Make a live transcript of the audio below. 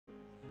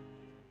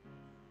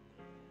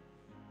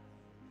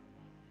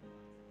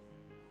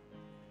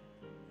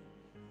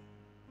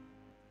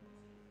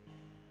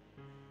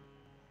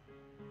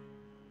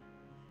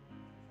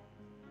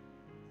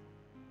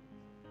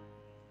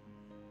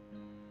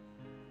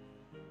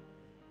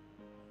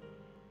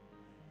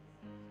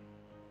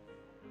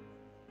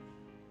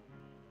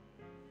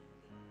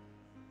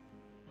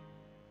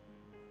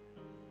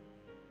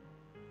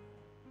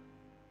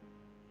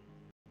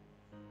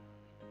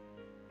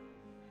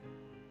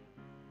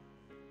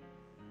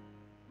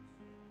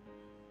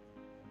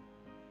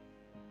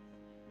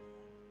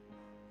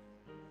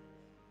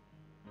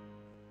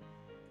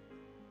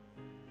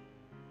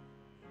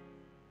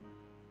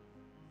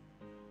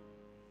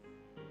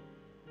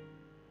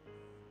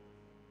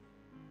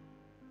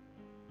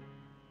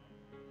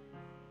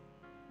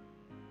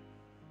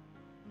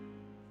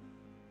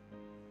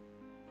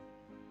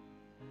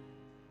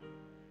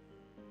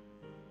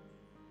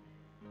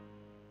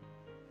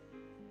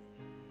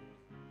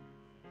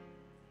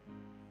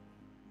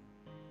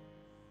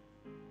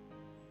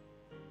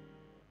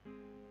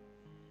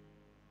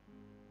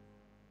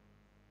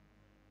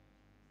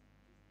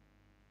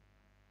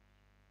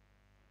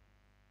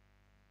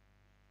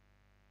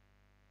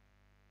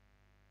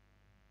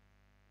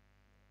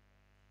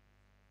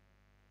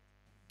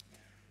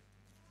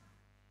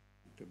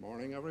Good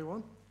morning,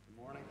 everyone. Good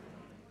morning.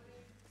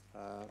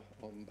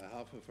 On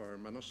behalf of our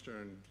minister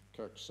and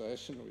Kirk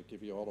Session, we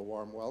give you all a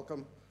warm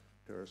welcome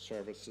to our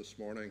service this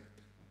morning.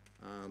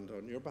 And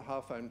on your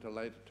behalf, I'm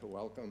delighted to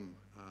welcome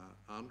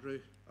Andrew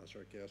as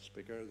our guest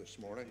speaker this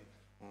morning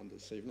and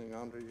this evening.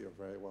 Andrew, you're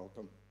very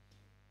welcome.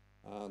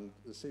 And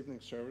this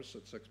evening's service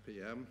at 6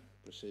 p.m.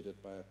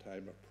 preceded by a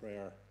time of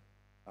prayer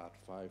at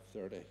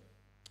 5:30.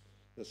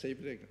 This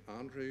evening,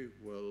 Andrew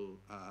will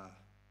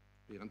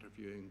be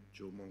interviewing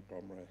Joe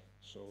Montgomery,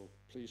 so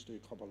please do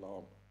come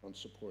along and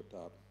support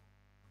that.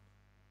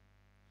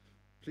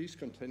 Please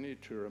continue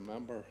to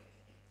remember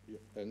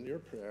in your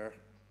prayer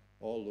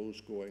all those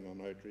going on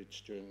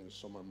outreach during the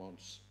summer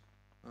months,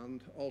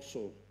 and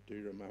also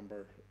do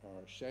remember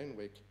our Shine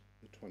Week,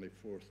 the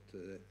 24th to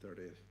the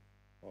 30th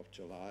of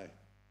July.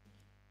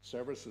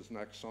 Services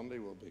next Sunday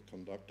will be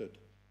conducted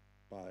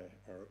by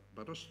our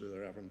minister, the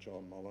Reverend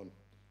John Mullan,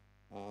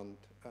 and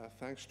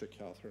thanks to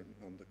Catherine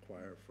and the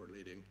choir for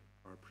leading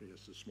our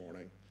praise this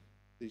morning.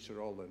 These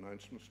are all the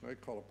announcements. Now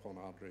call upon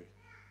Andrew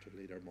to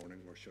lead our morning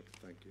worship.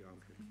 Thank you,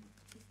 Andrew.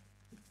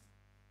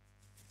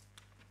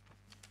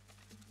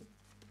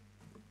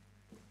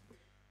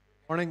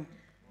 Morning.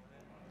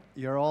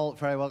 You're all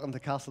very welcome to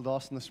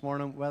Castledawson this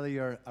morning, whether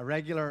you're a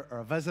regular or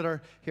a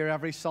visitor here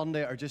every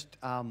Sunday or just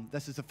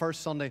this is the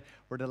first Sunday.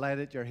 We're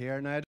delighted you're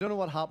here. Now, I don't know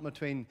what happened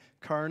between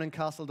Curran and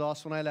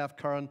Castledawson. When I left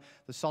Curran,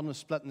 the sun was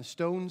splitting the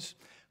stones,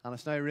 and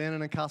it's now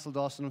raining in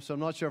Castledawson, so I'm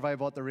not sure if I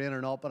bought the rain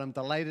or not, but I'm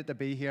delighted to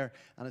be here,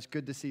 and it's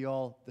good to see you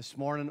all this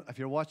morning. If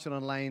you're watching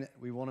online,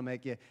 we want to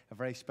make you a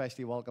very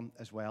specially welcome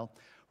as well.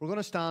 We're going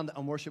to stand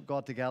and worship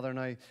God together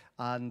now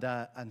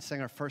and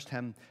sing our first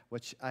hymn,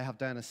 which I have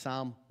down as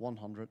Psalm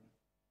 100.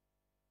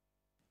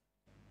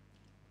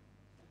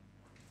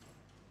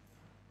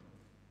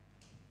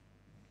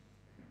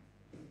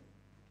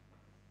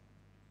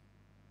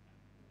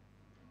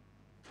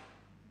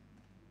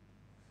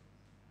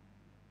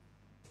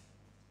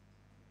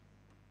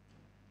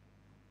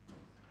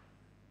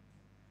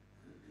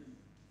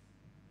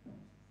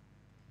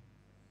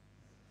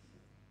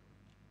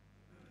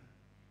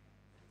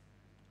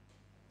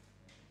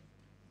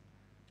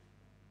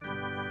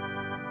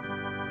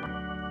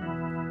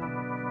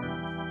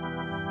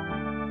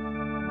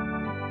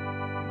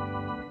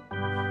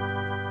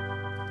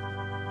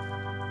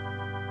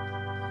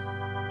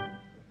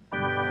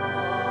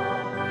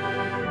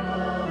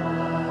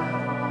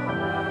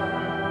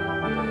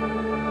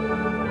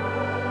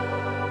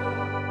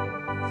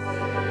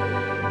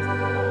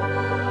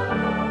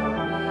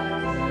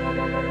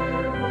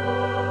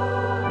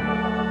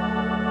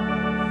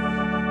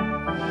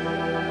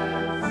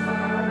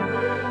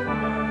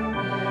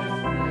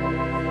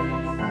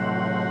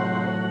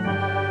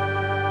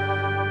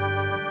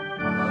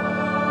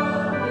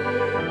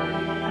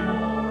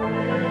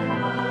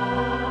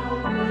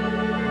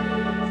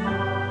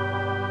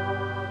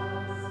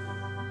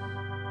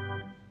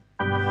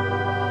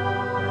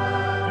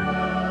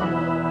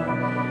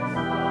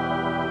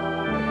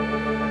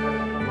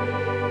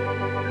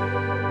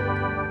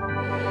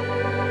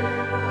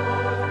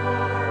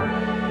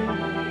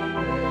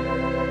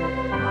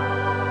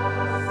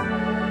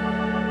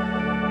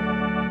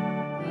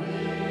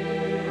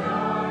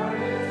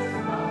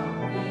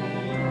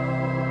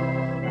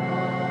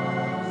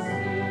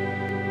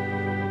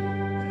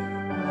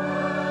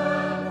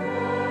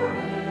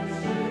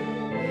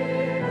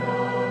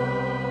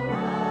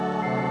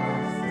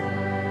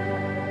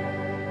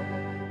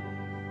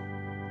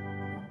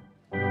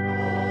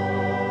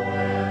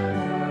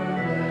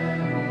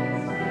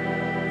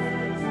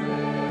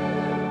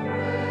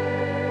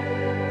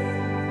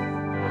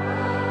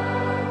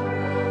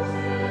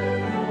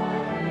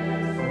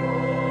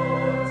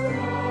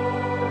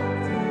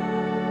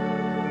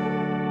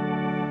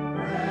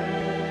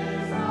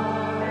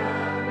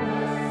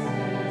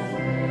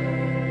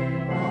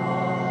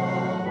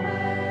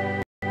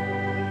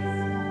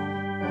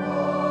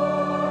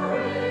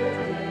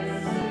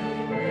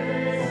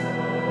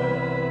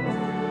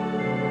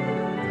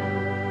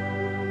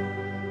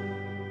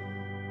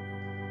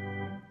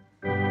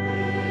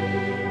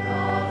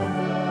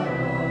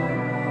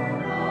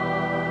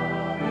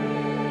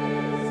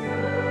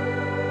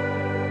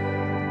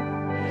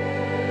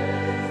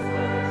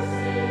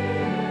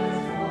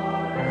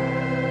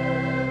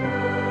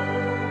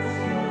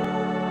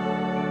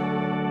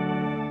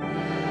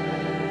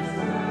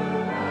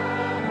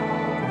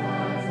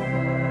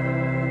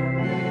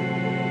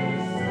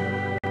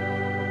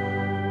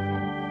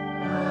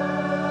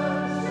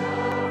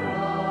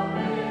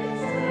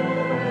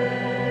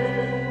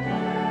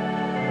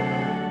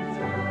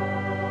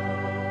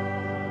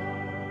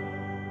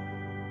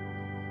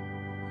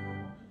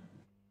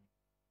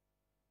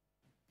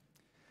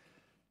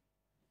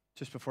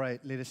 Just before I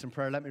lead us in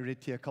prayer, let me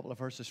read to you a couple of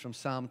verses from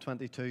Psalm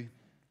 22.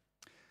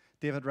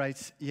 David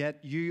writes,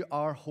 "Yet you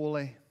are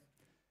holy,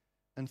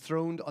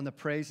 enthroned on the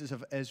praises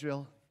of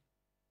Israel.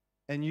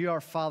 In you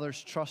our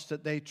fathers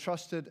trusted. They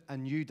trusted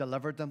and you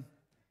delivered them.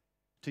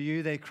 To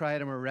you they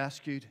cried and were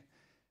rescued.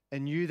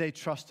 In you they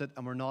trusted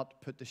and were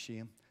not put to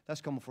shame." Let's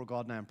come before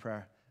God now in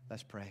prayer.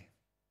 Let's pray.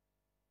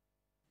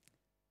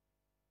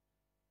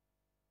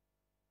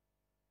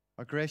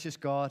 Our gracious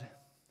God,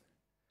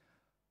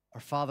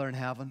 our Father in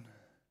heaven,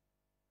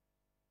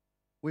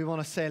 we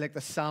want to say like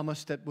the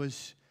psalmist, it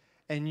was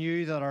in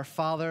you that our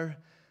father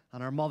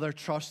and our mother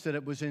trusted.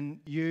 It was in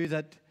you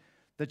that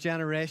the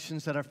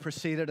generations that have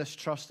preceded us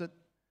trusted.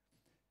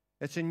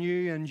 It's in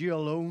you and you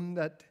alone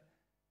that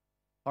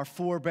our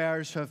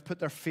forebears have put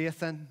their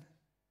faith in.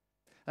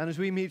 And as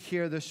we meet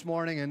here this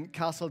morning in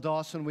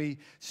Castledawson, we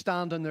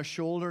stand on their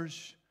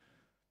shoulders.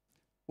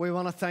 We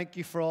want to thank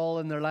you for all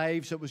in their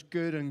lives that was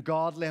good and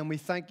godly. And we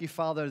thank you,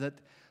 Father, that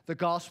the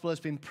gospel has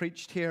been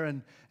preached here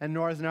in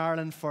Northern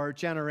Ireland for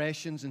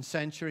generations and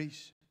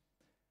centuries.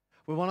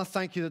 We want to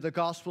thank you that the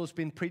gospel has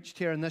been preached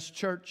here in this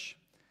church.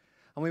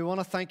 And we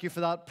want to thank you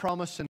for that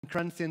promise in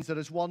Corinthians that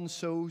as one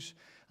sows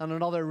and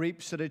another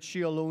reaps, that it's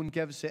you alone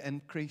gives the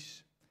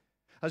increase.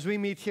 As we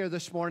meet here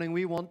this morning,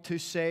 we want to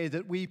say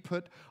that we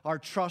put our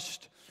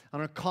trust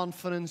and our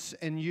confidence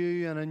in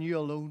you and in you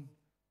alone.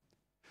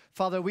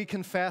 Father, we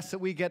confess that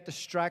we get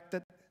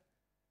distracted.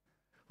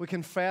 We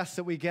confess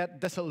that we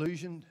get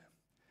disillusioned.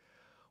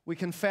 We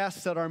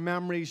confess that our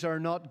memories are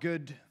not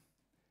good.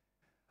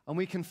 And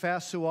we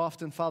confess so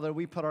often, Father,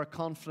 we put our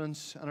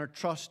confidence and our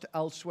trust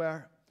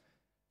elsewhere,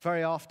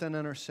 very often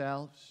in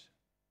ourselves.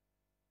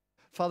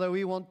 Father,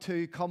 we want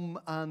to come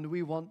and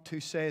we want to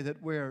say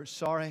that we're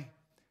sorry.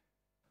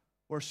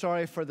 We're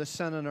sorry for the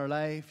sin in our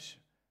lives.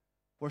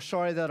 We're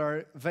sorry that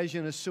our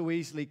vision is so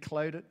easily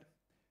clouded.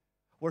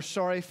 We're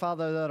sorry,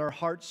 Father, that our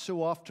hearts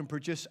so often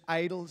produce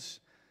idols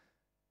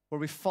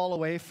where we fall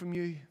away from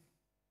you.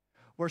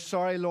 We're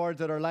sorry, Lord,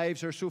 that our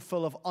lives are so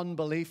full of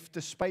unbelief,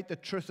 despite the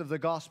truth of the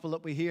gospel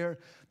that we hear,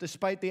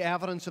 despite the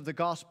evidence of the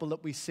gospel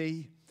that we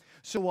see.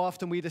 So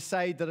often we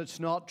decide that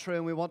it's not true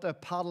and we want to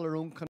paddle our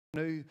own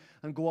canoe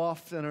and go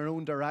off in our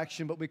own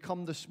direction. But we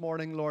come this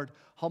morning, Lord,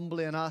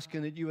 humbly and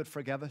asking that you would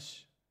forgive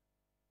us.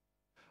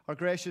 Our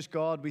gracious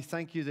God, we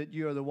thank you that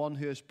you are the one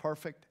who is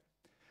perfect.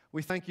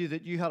 We thank you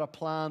that you had a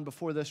plan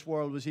before this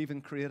world was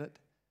even created.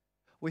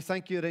 We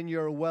thank you that in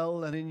your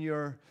will and in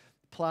your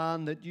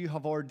plan that you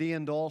have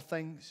ordained all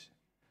things.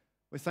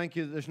 We thank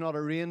you that there's not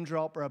a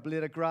raindrop or a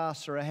blade of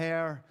grass or a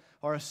hair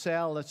or a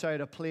cell that's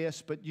out of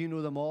place, but you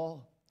know them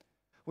all.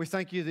 We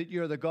thank you that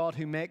you're the God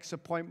who makes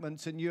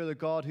appointments and you're the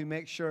God who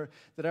makes sure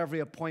that every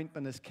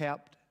appointment is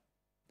kept.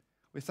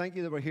 We thank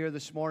you that we're here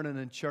this morning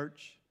in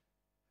church.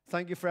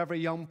 Thank you for every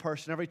young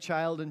person, every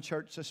child in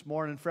church this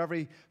morning, for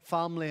every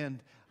family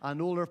and an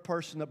older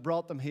person that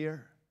brought them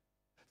here.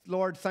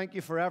 Lord, thank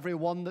you for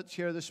everyone that's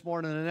here this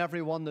morning and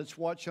everyone that's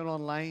watching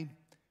online.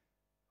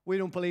 We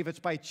don't believe it's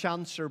by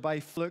chance or by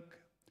fluke.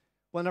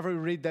 Whenever we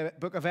read the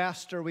book of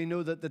Esther, we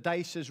know that the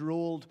dice is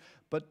rolled,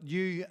 but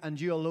you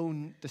and you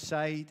alone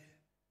decide.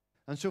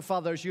 And so,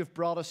 Father, as you've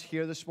brought us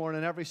here this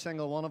morning, every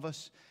single one of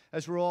us,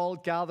 as we're all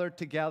gathered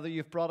together,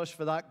 you've brought us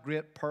for that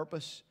great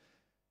purpose,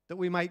 that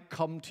we might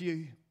come to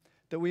you,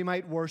 that we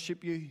might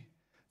worship you,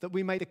 that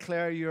we might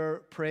declare your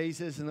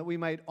praises, and that we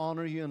might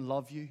honor you and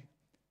love you.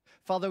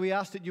 Father, we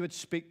ask that you would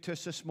speak to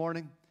us this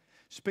morning.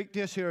 Speak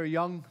to us who are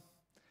young.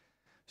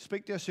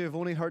 Speak to us who have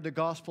only heard the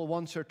gospel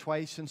once or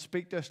twice, and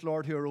speak to us,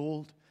 Lord, who are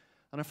old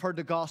and have heard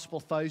the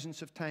gospel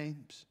thousands of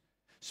times.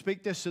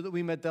 Speak to us so that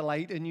we might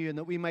delight in you and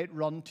that we might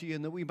run to you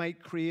and that we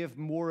might crave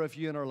more of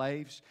you in our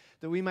lives,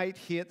 that we might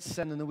hate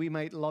sin and that we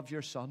might love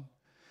your Son.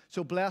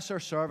 So bless our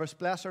service,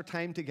 bless our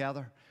time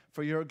together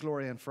for your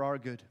glory and for our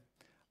good.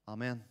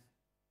 Amen.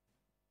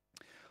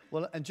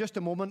 Well, in just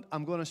a moment,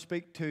 I'm going to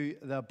speak to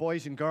the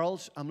boys and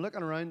girls. I'm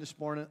looking around this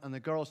morning, and the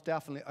girls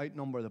definitely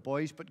outnumber the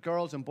boys. But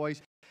girls and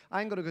boys,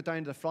 I'm going to go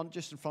down to the front,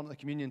 just in front of the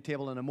communion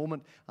table in a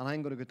moment, and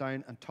I'm going to go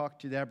down and talk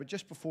to you there. But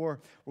just before,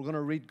 we're going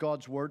to read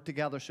God's Word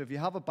together. So if you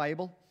have a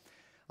Bible,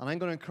 and I'm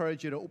going to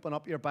encourage you to open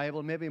up your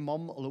Bible. Maybe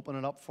Mum will open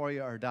it up for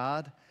you, or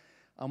Dad.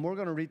 And we're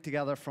going to read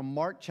together from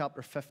Mark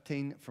chapter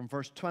 15, from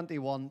verse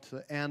 21 to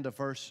the end of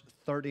verse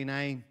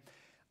 39.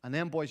 And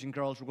then, boys and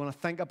girls, we're going to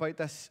think about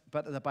this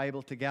bit of the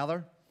Bible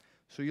together.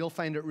 So you'll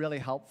find it really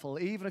helpful.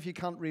 Even if you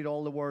can't read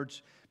all the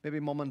words, maybe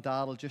Mum and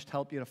Dad will just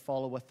help you to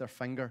follow with their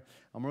finger.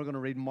 And we're going to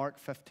read Mark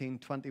 15,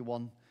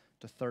 21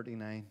 to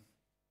 39.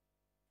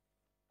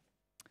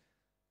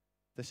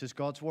 This is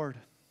God's Word.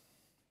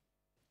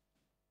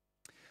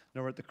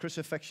 Now we're at the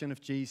crucifixion of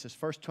Jesus,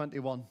 verse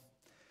 21.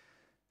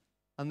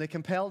 And they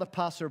compelled a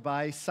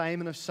passerby,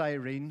 Simon of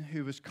Cyrene,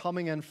 who was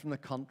coming in from the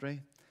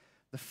country,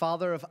 the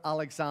father of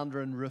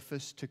Alexander and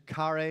Rufus, to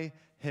carry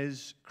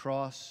his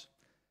cross.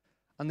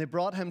 And they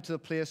brought him to the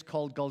place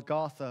called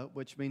Golgotha,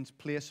 which means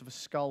place of a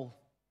skull.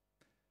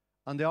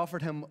 And they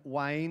offered him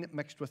wine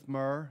mixed with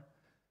myrrh,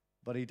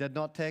 but he did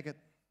not take it.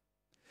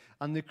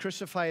 And they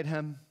crucified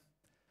him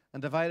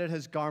and divided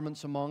his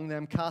garments among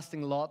them,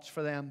 casting lots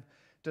for them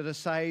to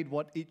decide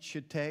what each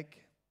should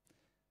take.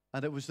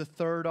 And it was the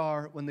third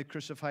hour when they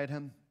crucified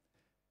him.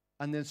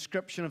 And the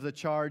inscription of the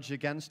charge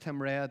against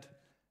him read,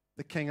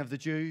 "The King of the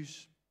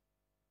Jews."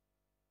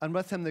 And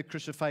with him they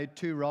crucified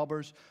two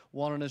robbers,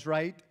 one on his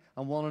right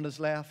and one on his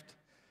left.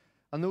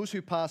 And those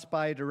who passed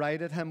by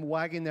derided him,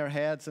 wagging their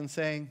heads and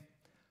saying,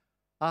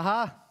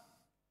 "Aha!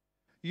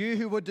 You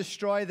who would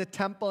destroy the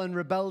temple and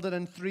rebuild it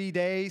in 3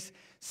 days,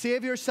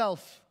 save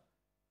yourself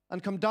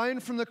and come down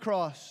from the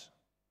cross."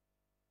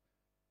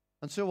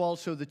 And so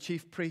also the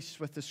chief priests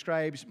with the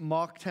scribes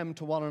mocked him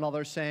to one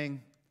another,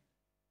 saying,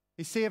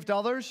 "He saved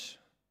others.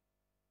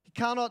 He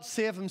cannot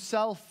save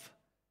himself.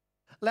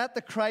 Let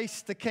the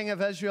Christ, the King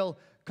of Israel,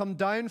 come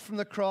down from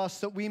the cross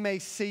that we may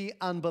see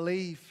and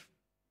believe."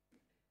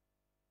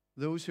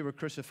 Those who were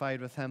crucified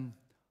with him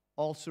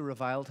also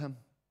reviled him.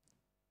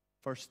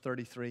 Verse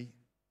 33.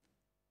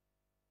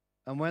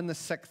 And when the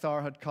 6th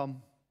hour had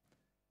come,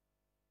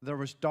 there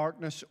was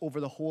darkness over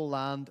the whole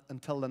land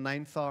until the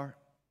 9th hour.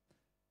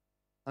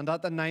 And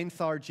at the 9th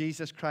hour,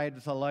 Jesus cried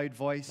with a loud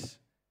voice,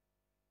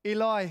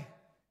 "Eloi,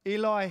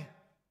 Eloi,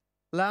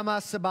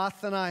 lama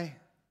sabachthani,"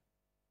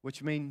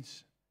 which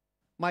means,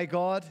 my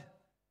God,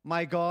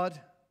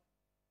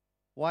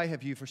 why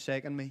have you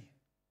forsaken me?"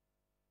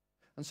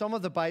 And some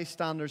of the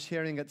bystanders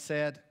hearing it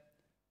said,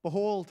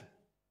 "Behold,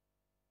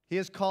 he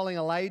is calling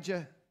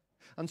Elijah."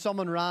 And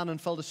someone ran and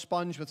filled a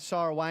sponge with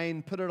sour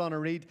wine, put it on a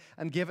reed,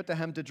 and gave it to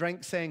him to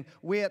drink, saying,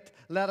 "Wait,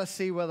 let us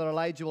see whether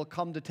Elijah will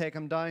come to take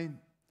him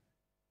down."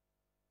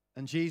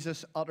 And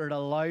Jesus uttered a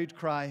loud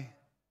cry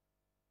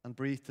and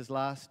breathed his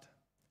last.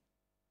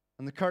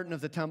 And the curtain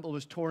of the temple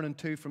was torn in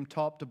two from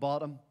top to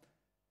bottom.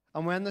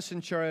 And when the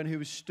centurion who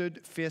was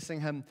stood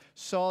facing him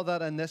saw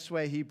that in this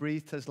way he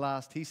breathed his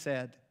last, he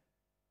said,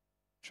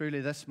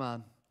 "Truly this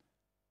man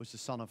was the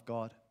Son of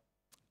God."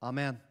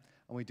 Amen.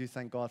 And we do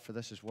thank God for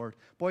this, his word.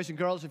 Boys and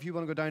girls, if you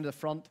want to go down to the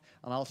front,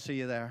 and I'll see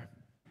you there.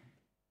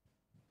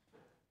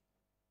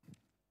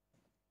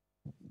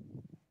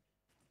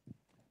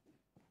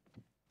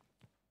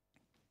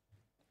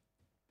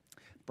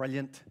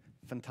 Brilliant.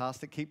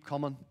 Fantastic. Keep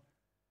coming.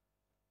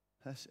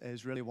 This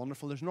is really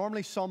wonderful. There's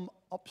normally some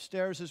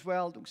upstairs as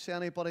well. Don't see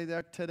anybody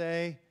there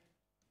today.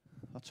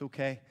 That's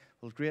okay.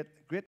 Well, great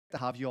to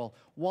have you all.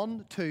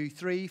 1, 2,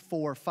 3,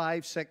 4,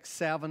 5, 6,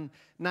 7,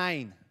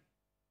 9.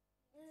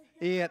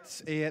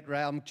 8,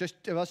 right?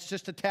 It was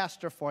just a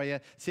tester for you.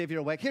 See if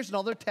you're awake. Here's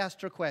another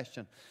tester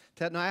question.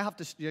 Now, I have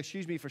to,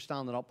 excuse me for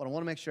standing up, but I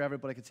want to make sure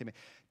everybody can see me.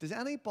 Does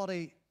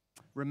anybody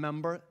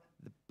remember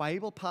the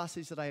Bible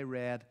passage that I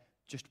read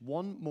just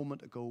one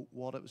moment ago,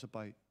 what it was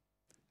about?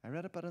 I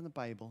read a bit in the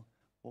Bible.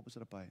 What was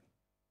it about?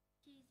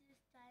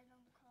 Jesus died on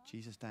the cross.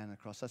 Jesus died on the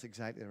cross. That's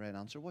exactly the right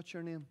answer. What's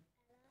your name?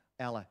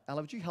 Ella.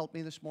 Ella, would you help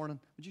me this morning?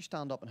 Would you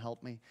stand up and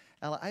help me?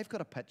 Ella, I've got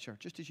a picture,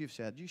 just as you've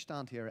said. You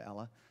stand here,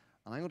 Ella,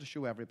 and I'm going to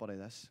show everybody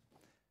this.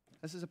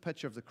 This is a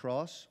picture of the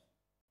cross.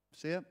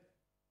 See it?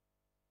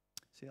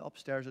 See it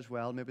upstairs as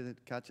well. Maybe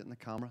they'd catch it in the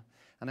camera.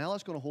 And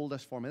Ella's going to hold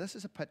this for me. This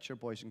is a picture,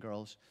 boys and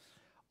girls,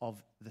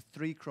 of the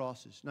 3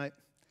 crosses. Now,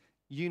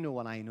 you know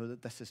and I know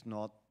that this is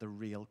not the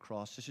real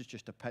cross. This is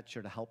just a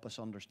picture to help us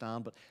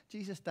understand. But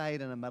Jesus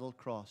died in a middle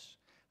cross.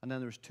 And then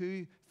there was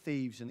 2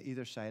 thieves on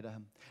either side of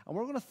him. And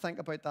we're going to think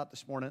about that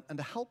this morning. And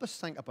to help us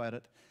think about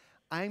it,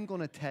 I'm going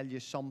to tell you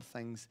some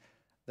things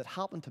that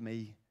happened to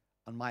me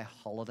on my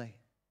holiday.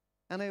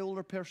 Any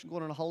older person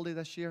going on a holiday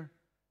this year?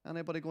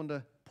 Anybody going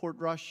to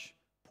Portrush,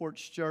 Port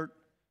Stewart,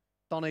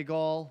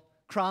 Donegal,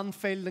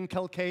 Cranfield and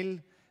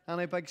Kilkeel?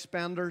 Any big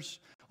spenders?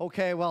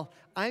 Okay, well,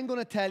 I'm going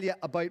to tell you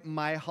about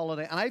my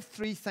holiday. And I have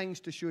 3 things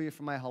to show you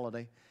from my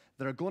holiday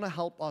that are going to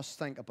help us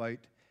think about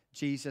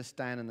Jesus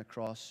dying on the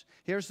cross.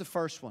 Here's the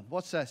first one.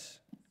 What's this?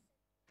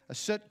 A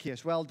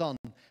suitcase. Well done.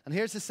 And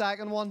here's the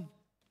second one.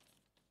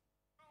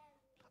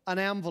 An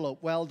envelope.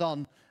 Well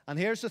done. And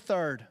here's the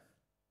third.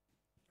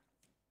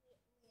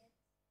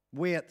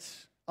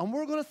 Weights. And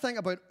we're going to think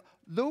about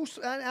those.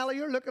 And Ella,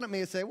 you're looking at me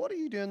and say, "What are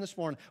you doing this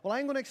morning?" Well,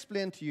 I'm going to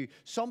explain to you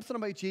something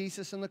about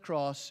Jesus and the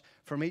cross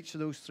from each of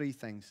those 3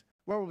 things.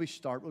 Where will we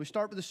start? Will we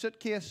start with the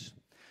suitcase?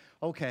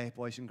 Okay,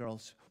 boys and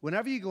girls.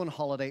 Whenever you go on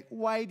holiday,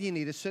 why do you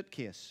need a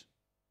suitcase?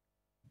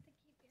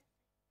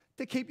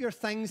 To keep your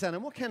things in.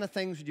 And what kind of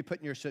things would you put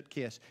in your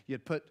suitcase?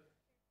 You'd put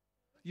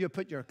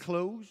your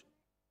clothes.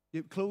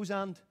 Your clothes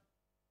and?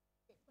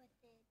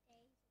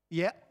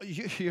 Yeah,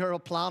 you're a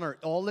planner.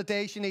 All the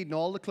days you need and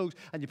all the clothes.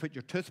 And you put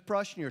your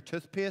toothbrush and your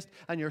toothpaste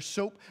and your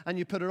soap and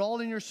you put it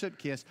all in your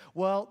suitcase.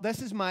 Well,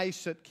 this is my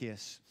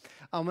suitcase.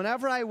 And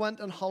whenever I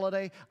went on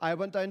holiday, I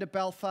went down to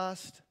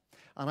Belfast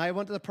and I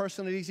went to the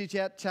person at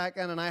EasyJet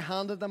check-in and I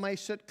handed them my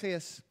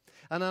suitcase.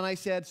 And then I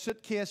said,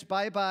 "Suitcase,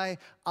 bye-bye.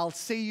 I'll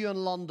see you in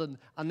London."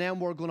 And then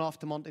we're going off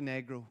to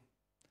Montenegro.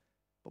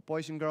 But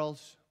boys and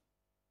girls,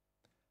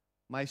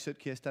 my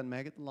suitcase didn't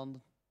make it to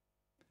London.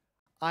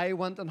 I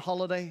went on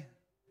holiday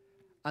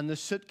and the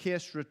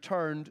suitcase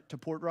returned to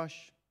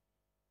Portrush.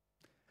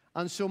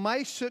 And so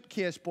my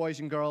suitcase, boys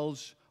and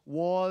girls,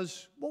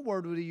 was, what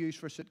word would he use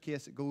for a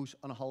suitcase that goes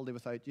on a holiday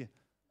without you?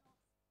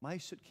 My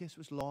suitcase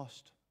was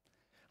lost.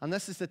 And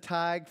this is the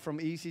tag from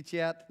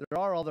EasyJet. There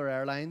are other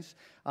airlines.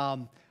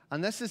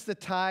 And this is the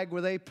tag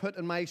where they put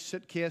in my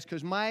suitcase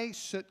because my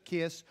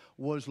suitcase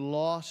was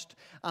lost.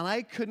 And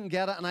I couldn't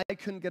get it and I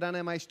couldn't get any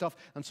of my stuff.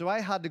 And so I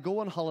had to go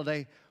on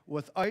holiday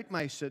without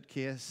my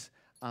suitcase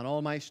and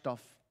all my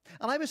stuff.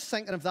 And I was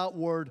thinking of that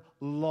word,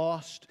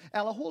 lost.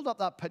 Ella, hold up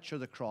that picture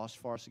of the cross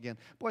for us again.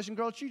 Boys and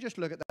girls, you just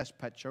look at this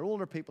picture,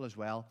 older people as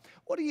well.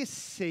 What do you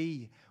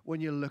see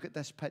when you look at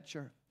this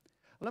picture?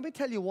 Well, let me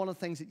tell you one of the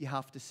things that you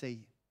have to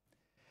see.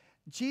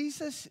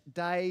 Jesus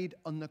died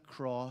on the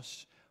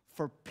cross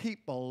for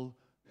people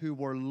who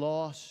were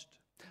lost.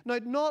 Now,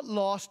 not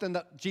lost in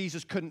that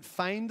Jesus couldn't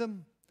find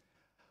them,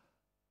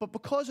 but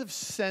because of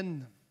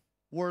sin,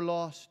 we're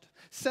lost.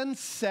 Sin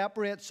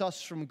separates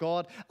us from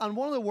God. And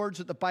one of the words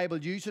that the Bible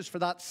uses for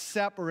that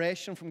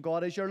separation from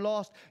God is you're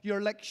lost.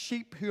 You're like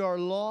sheep who are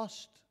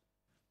lost.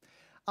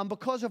 And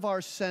because of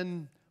our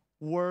sin,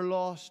 we're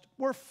lost.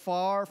 We're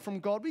far from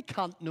God. We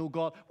can't know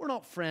God. We're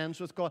not friends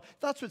with God.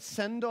 That's what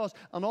sin does.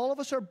 And all of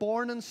us are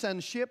born in sin,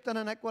 shaped in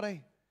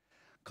iniquity.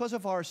 Because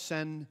of our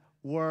sin,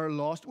 we're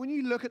lost. When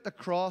you look at the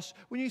cross,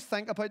 when you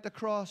think about the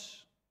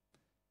cross,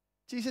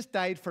 Jesus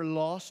died for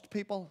lost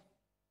people.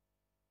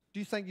 Do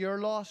you think you're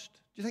lost?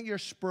 Do you think you're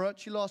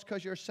spiritually lost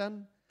because of your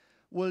sin?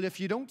 Well, if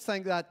you don't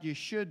think that, you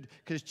should,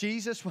 because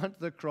Jesus went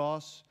to the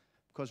cross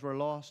because we're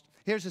lost.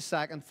 Here's the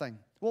second thing.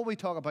 What will we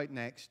talk about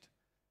next?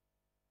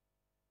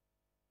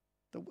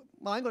 Well,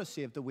 I'm going to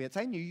save the weights.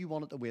 I knew you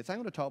wanted the weights. I'm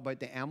going to talk about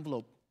the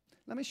envelope.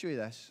 Let me show you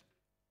this.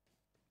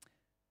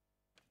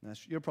 Now,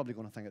 you're probably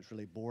going to think it's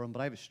really boring, but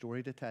I have a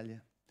story to tell you.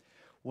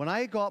 When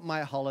I got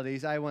my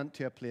holidays, I went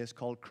to a place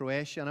called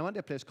Croatia, and I went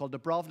to a place called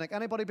Dubrovnik.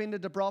 Anybody been to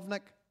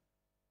Dubrovnik?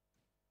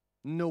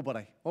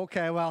 Nobody.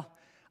 Okay, well,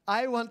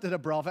 I went to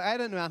Dubrovnik. I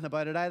didn't know anything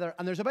about it either.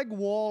 And there's a big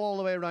wall all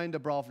the way around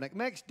Dubrovnik.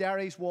 Makes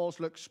Derry's walls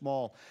look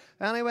small.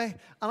 Anyway,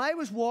 and I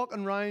was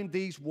walking around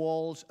these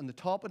walls on the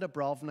top of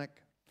Dubrovnik.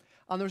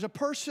 And there was a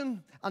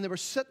person, and they were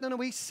sitting in a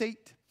wee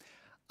seat.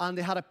 And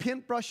they had a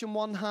paintbrush in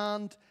one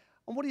hand.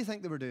 And what do you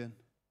think they were doing?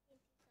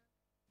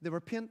 They were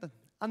painting.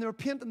 And they were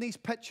painting these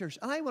pictures.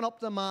 And I went up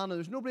to the man, and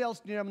there's nobody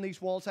else near him on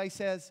these walls. I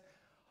says,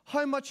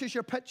 how much is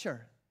your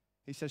picture?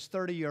 He says,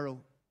 €30.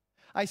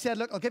 I said,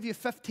 look, I'll give you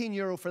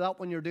 €15 for that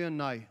one you're doing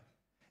now.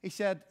 He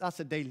said, that's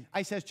a deal.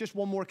 I says, just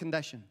one more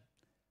condition.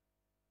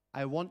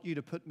 I want you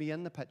to put me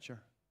in the picture.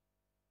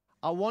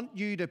 I want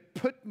you to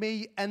put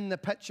me in the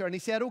picture. And he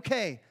said,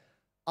 okay,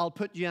 I'll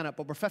put you in it,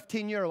 but we're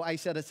 €15. I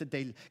said, it's a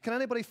deal. Can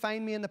anybody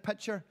find me in the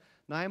picture?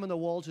 Now I'm on the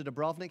walls of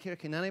Dubrovnik here.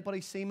 Can anybody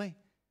see me?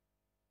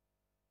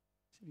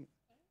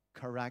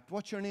 Correct.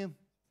 What's your name?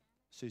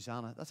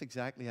 Susanna. That's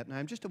exactly it. Now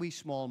I'm just a wee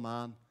small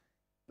man.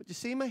 But you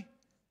see me?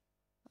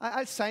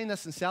 I'll sign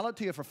this and sell it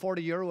to you for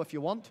 €40 if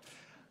you want.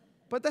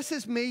 But this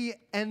is me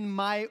in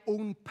my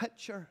own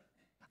picture.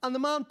 And the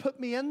man put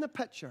me in the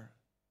picture.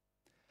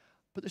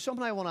 But there's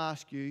something I want to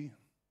ask you.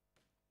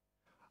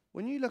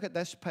 When you look at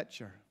this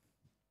picture,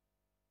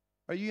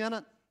 are you in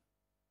it?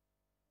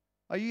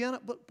 Are you in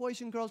it? But boys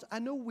and girls, I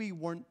know we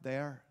weren't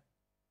there.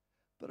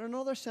 But in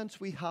another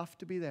sense, we have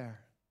to be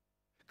there.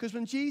 Because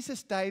when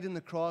Jesus died on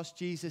the cross,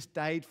 Jesus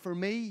died for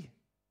me.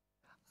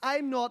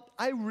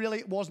 I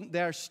really wasn't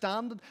there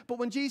standing. But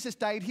when Jesus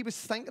died, he was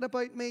thinking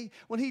about me.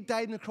 When he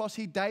died on the cross,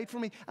 he died for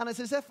me. And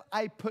it's as if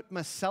I put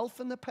myself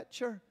in the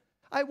picture.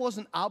 I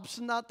wasn't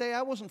absent that day.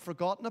 I wasn't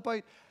forgotten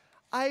about.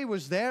 I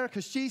was there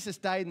because Jesus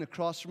died on the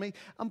cross for me.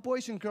 And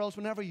boys and girls,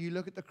 whenever you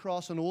look at the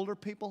cross, and older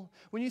people,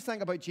 when you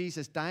think about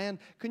Jesus dying,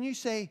 can you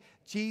say,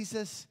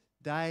 Jesus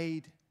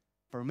died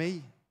for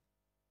me?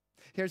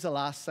 Here's the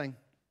last thing.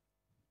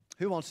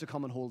 Who wants to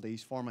come and hold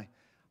these for me?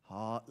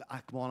 Oh,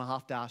 come on, I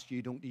have to ask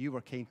you, don't you? You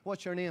were keen.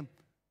 What's your name?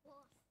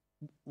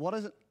 Ross. What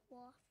is it?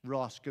 Ross.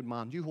 Ross, good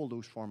man. You hold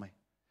those for me.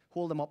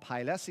 Hold them up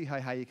high. Let's see how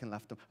high you can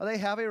lift them. Are they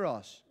heavy,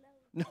 Ross?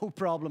 No. No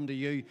problem to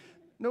you.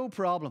 No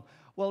problem.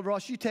 Well,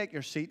 Ross, you take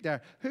your seat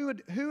there. Who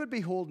would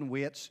be holding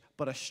weights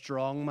but a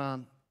strong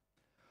man?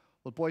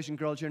 Well, boys and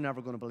girls, you're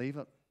never going to believe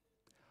it.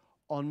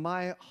 On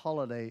my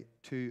holiday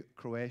to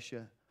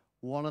Croatia,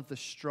 one of the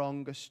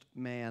strongest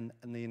men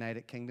in the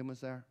United Kingdom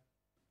was there.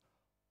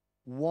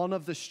 One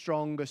of the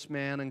strongest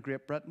men in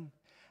Great Britain.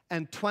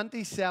 In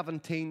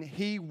 2017,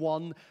 he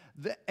won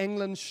the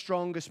England's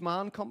Strongest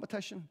Man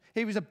competition.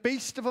 He was a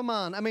beast of a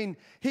man. I mean,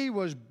 he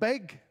was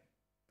big.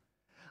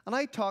 And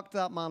I talked to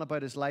that man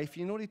about his life.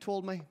 You know what he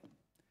told me?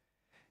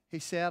 He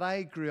said,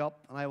 I grew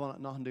up and I wanted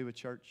nothing to do with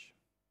church.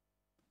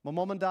 My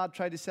mum and dad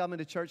tried to sell me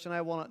to church and I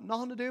wanted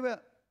nothing to do with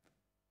it.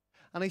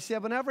 And he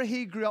said whenever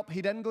he grew up,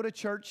 he didn't go to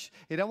church.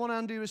 He didn't want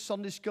to do his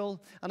Sunday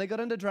school. And he got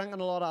into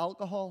drinking a lot of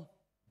alcohol.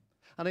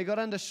 And he got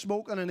into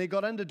smoking, and he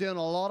got into doing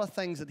a lot of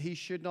things that he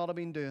should not have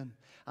been doing.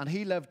 And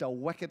he lived a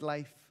wicked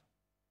life.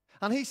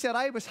 And he said,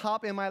 I was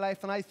happy in my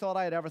life, and I thought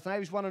I had everything. I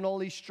was winning all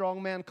these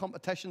strongman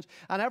competitions,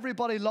 and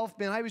everybody loved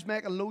me, and I was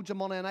making loads of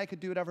money, and I could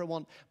do whatever I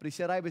want. But he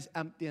said, I was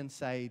empty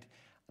inside.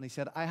 And he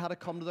said, I had to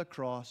come to the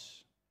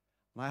cross,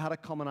 and I had to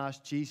come and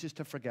ask Jesus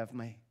to forgive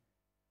me.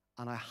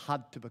 And I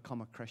had to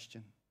become a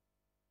Christian.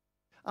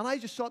 And I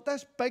just thought,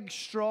 this big,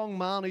 strong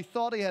man who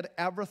thought he had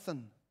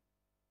everything,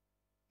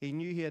 he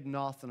knew he had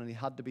nothing and he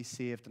had to be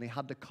saved, and he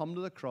had to come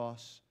to the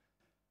cross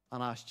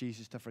and ask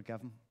Jesus to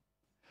forgive him.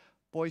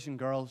 Boys and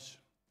girls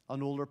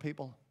and older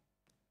people,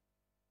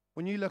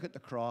 when you look at the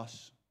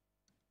cross,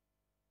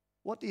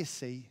 what do you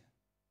see?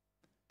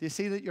 Do you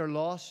see that you're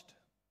lost?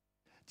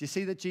 Do you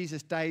see that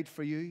Jesus died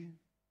for you?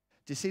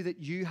 Do you see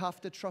that you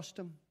have to trust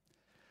him?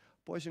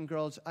 Boys and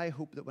girls, I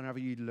hope that whenever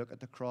you look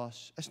at the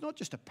cross, it's not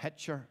just a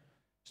picture.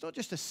 It's not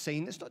just a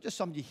scene. It's not just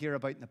something you hear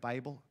about in the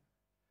Bible.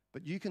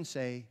 But you can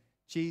say,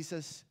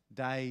 Jesus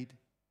died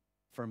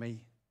for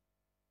me,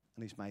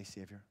 and he's my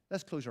Savior.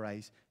 Let's close our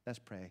eyes. Let's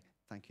pray.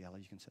 Thank you, Ella.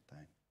 You can sit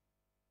down.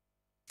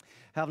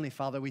 Heavenly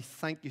Father, we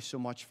thank you so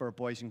much for our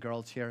boys and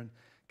girls here in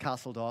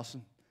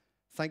Castledawson.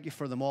 Thank you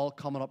for them all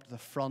coming up to the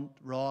front,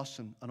 Ross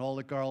and all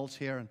the girls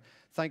here. And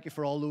thank you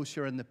for all those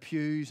who are in the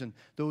pews and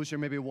those who are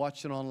maybe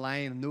watching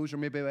online and those who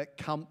are maybe at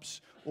camps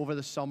over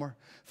the summer.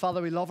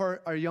 Father, we love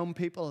our young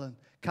people in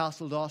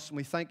Castledawson.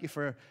 We thank you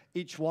for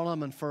each one of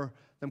them and for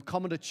them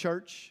coming to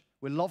church.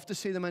 We love to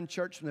see them in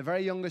church, from the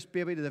very youngest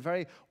baby to the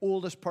very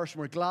oldest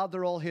person. We're glad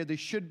they're all here. They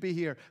should be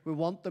here. We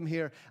want them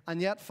here. And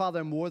yet,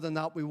 Father, more than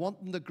that, we want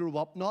them to grow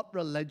up, not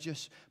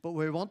religious, but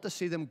we want to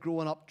see them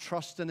growing up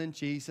trusting in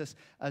Jesus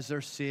as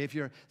their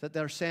Savior, that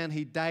they're saying,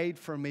 he died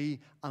for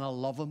me and I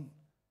love him.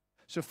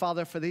 So,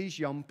 Father, for these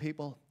young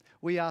people,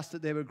 we ask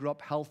that they would grow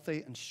up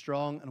healthy and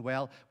strong and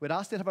well. We'd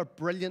ask they'd have a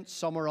brilliant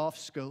summer off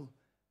school.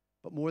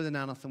 But more than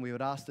anything, we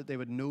would ask that they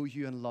would know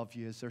you and love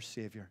you as their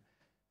Savior.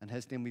 In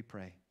his name we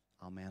pray.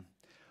 Amen.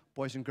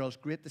 Boys and girls,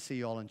 great to see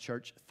you all in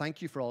church.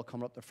 Thank you for all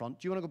coming up the front.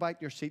 Do you want to go back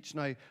to your seats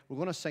now? We're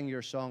going to sing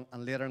your song,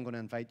 and later I'm going to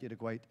invite you to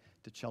go out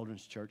to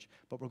Children's Church.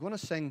 But we're going to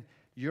sing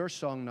your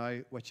song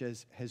now, which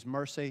is His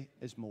Mercy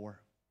is More.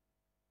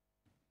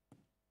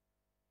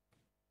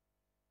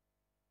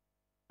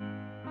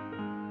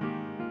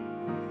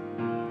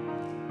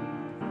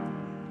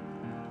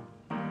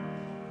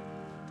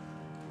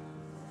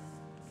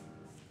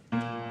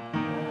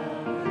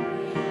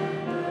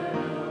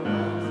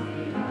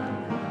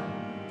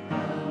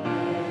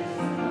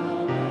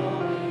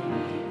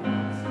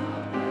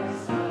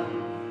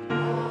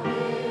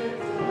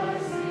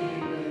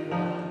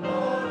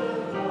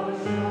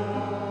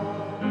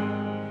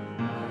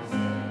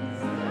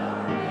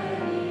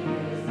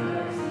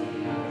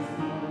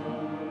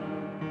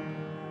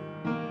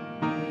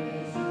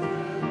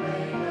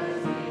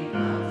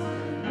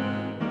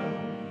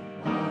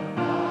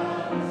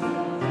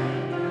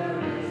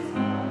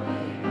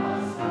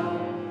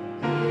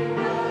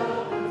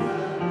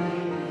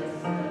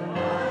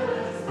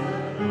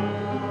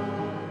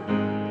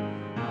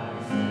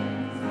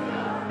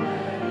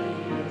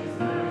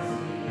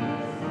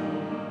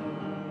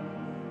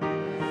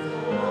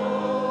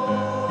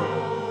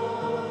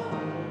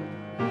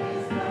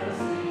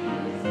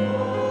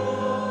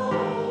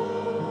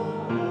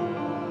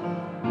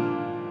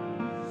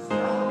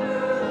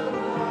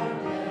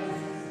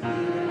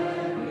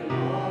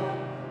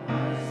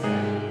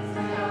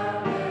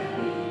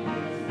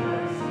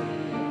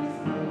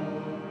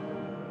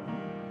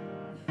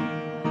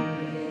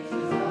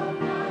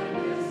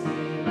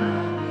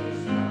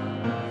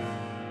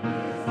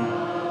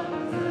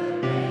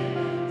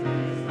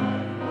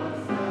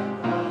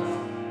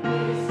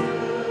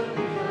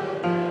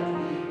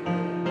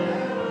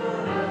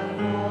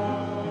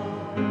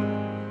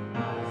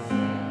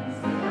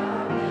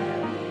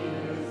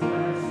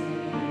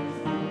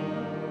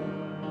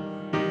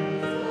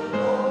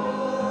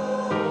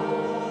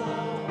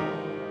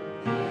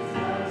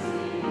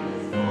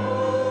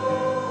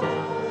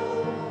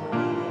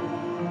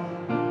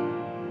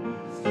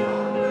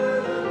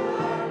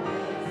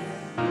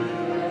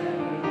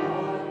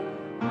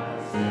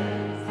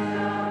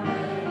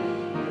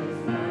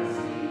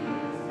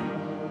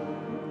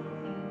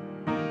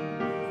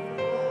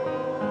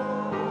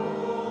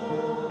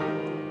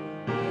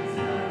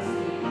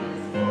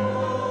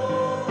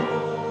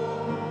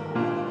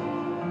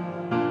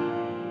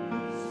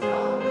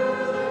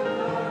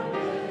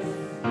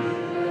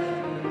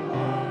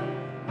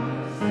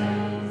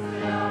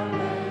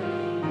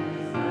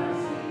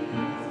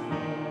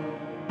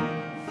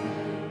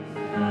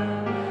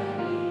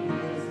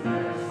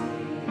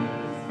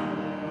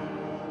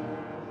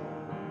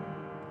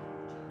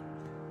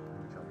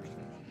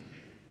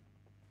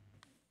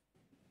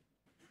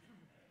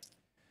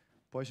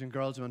 Boys and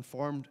girls, I'm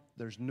informed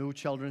there's no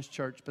children's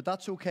church, but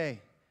that's okay.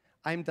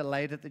 I'm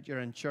delighted that you're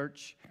in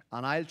church,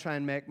 and I'll try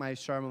and make my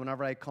sermon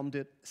whenever I come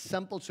to it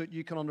simple so that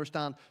you can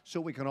understand, so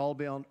we can all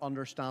be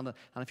understanding.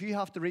 And if you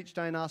have to reach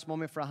down and ask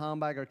Mummy for a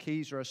handbag or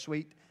keys or a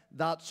sweet,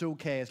 that's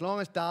okay. As long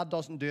as Dad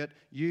doesn't do it,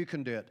 you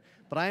can do it.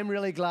 But I'm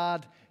really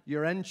glad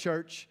you're in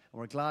church, and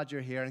we're glad you're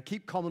here. And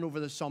keep coming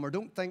over the summer.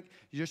 Don't think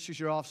just because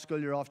you're off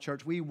school, you're off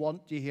church. We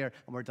want you here,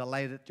 and we're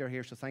delighted you're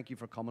here, so thank you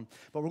for coming.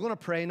 But we're going to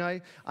pray now.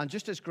 And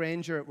just as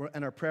Granger,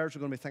 in our prayers, we're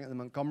going to be thinking of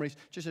the Montgomerys.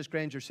 Just as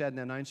Granger said in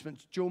the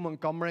announcements, Joe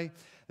Montgomery,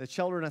 the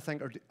children, I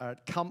think, are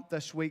at camp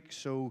this week.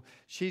 So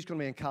she's going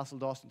to be in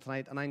Castledawson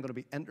tonight, and I'm going to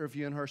be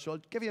interviewing her. So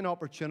I'll give you an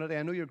opportunity.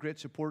 I know you're great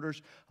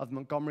supporters of the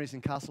Montgomerys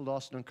in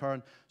Castledawson and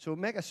Curran. So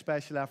make a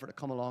special effort to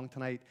come along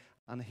tonight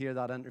and hear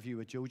that interview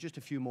with Joe. Just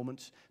a few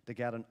moments to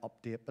get an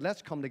update. But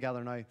let's come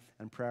together now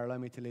in prayer. Allow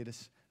me to lead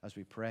us as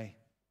we pray.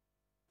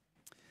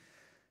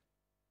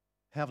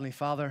 Heavenly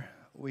Father,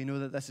 we know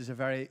that this is a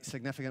very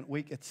significant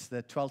week. It's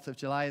the 12th of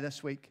July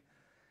this week.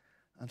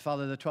 And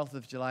Father, the 12th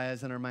of July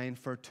is in our mind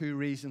for two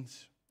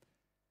reasons.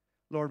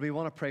 Lord, we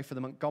want to pray for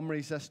the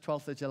Montgomerys this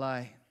 12th of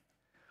July.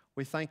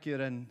 We thank you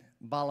that in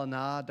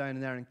Ballina, down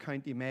there in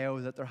County Mayo,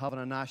 that they're having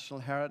a National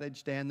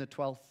Heritage Day on the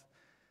 12th.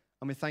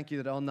 And we thank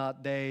you that on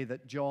that day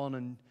that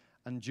John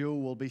and Joe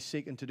will be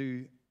seeking to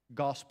do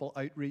gospel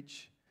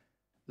outreach.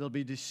 They'll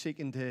be just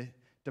seeking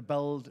to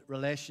build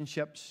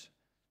relationships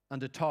and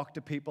to talk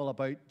to people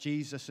about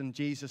Jesus and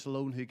Jesus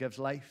alone who gives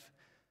life.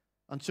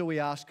 And so we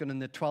ask in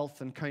the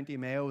 12th in County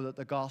Mayo that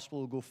the gospel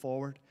will go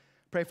forward.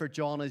 Pray for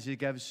John as he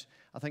gives,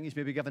 I think he's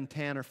maybe given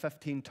 10 or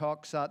 15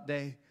 talks that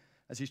day,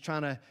 as he's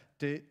trying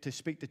to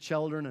speak to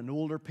children and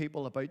older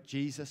people about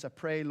Jesus. I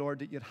pray, Lord,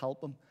 that you'd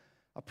help him.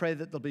 I pray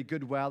that there'll be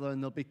good weather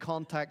and there'll be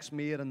contacts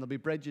made and there'll be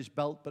bridges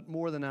built, but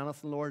more than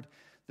anything, Lord,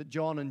 that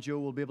John and Joe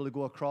will be able to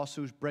go across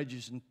those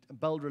bridges and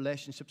build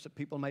relationships that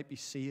people might be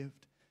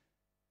saved.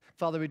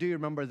 Father, we do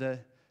remember the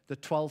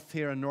 12th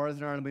here in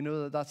Northern Ireland. We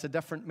know that that's a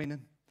different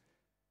meaning.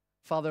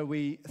 Father,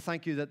 we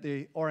thank you that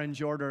the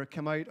Orange Order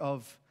came out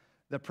of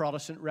the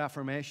Protestant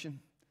Reformation.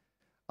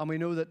 And we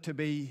know that to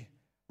be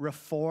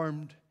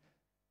reformed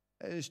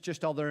is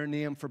just other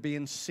name for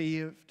being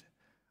saved.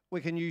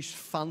 We can use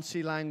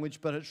fancy language,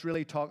 but it's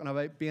really talking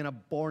about being a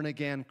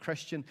born-again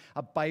Christian,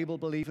 a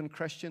Bible-believing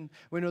Christian.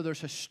 We know there's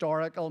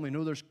historical, we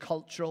know there's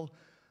cultural,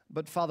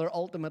 but Father,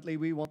 ultimately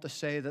we want to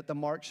say that the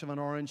marks of an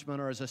Orangeman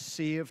are as a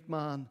saved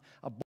man,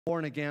 a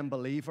born-again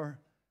believer.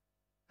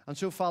 And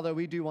so, Father,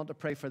 we do want to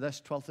pray for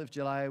this 12th of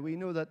July. We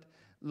know that,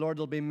 Lord,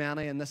 there'll be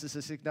many, and this is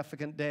a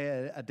significant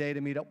day, a day to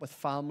meet up with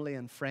family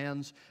and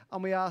friends.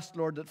 And we ask,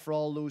 Lord, that for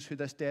all those who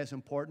this day is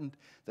important,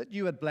 that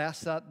you would bless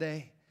that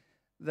day,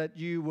 that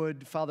you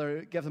would,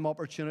 Father, give them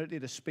opportunity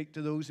to speak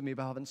to those who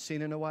maybe haven't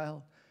seen in a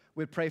while.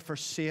 We'd pray for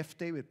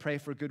safety. We'd pray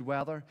for good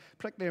weather.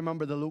 Particularly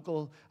remember the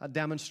local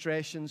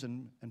demonstrations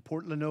in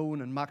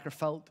Portlanone and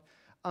Macrofelt.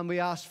 And we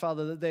ask,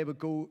 Father, that they would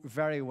go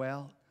very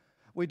well.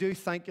 We do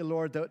thank you,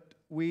 Lord, that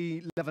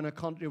we live in a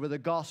country where the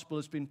gospel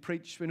has been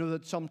preached. We know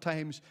that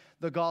sometimes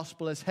the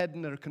gospel is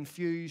hidden or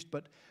confused,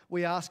 but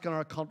we ask in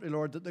our country,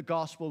 Lord, that the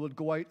gospel would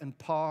go out in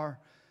power,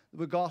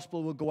 the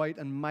gospel would go out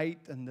in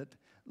might, and that,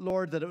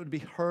 Lord, that it would be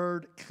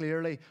heard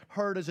clearly,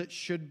 heard as it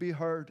should be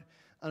heard,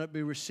 and it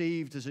be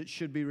received as it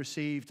should be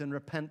received in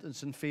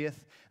repentance and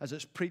faith as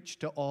it's preached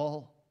to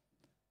all.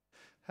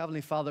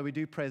 Heavenly Father, we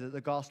do pray that the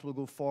gospel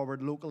will go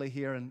forward locally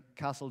here in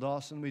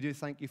Castledawson. We do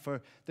thank you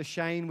for the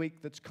Shine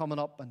Week that's coming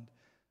up, and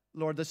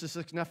Lord, this is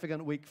a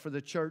significant week for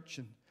the church,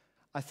 and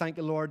I thank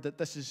you, Lord, that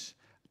this is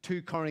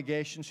two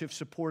congregations who have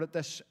supported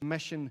this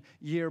mission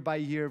year by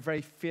year very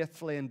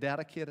faithfully and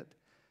dedicated.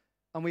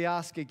 And we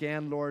ask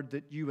again, Lord,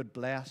 that you would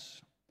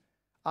bless.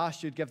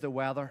 Ask you to give the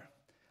weather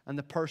and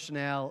the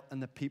personnel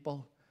and the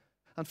people.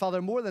 And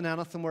Father, more than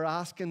anything, we're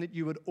asking that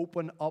you would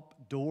open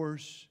up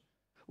doors.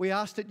 We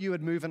ask that you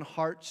would move in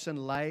hearts and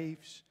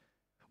lives.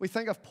 We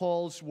think of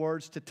Paul's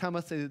words to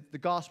Timothy, the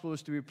gospel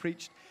is to be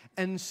preached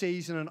in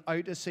season and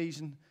out of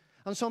season.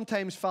 And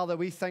sometimes, Father,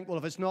 we think, well,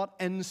 if it's not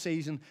in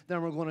season,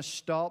 then we're going to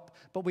stop.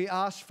 But we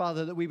ask,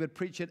 Father, that we would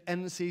preach it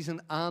in season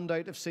and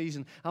out of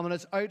season. And when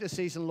it's out of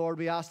season, Lord,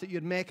 we ask that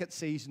you'd make it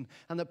season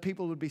and that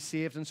people would be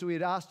saved. And so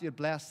we'd ask you to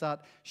bless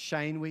that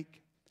Shine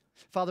Week.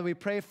 Father, we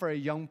pray for our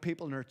young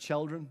people and our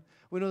children.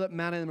 We know that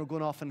many of them are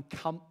going off in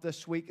camp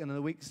this week and in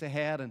the weeks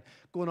ahead and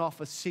going off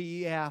with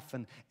CEF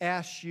and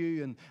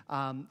SU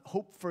and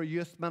Hope for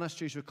Youth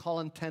Ministries with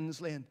Colin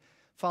Tinsley. And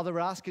Father,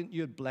 we're asking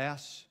you would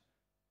bless.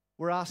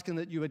 We're asking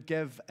that you would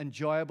give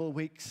enjoyable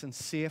weeks and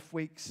safe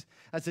weeks.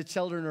 As the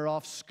children are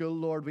off school,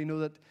 Lord, we know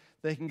that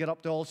they can get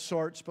up to all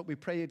sorts, but we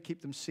pray you'd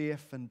keep them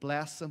safe and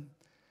bless them.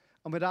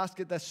 And we'd ask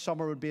that this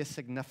summer would be a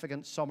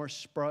significant summer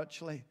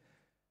spiritually,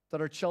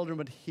 that our children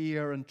would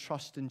hear and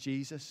trust in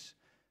Jesus,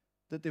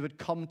 that they would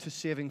come to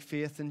saving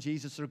faith in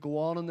Jesus or go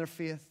on in their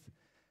faith,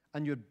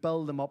 and you'd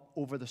build them up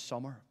over the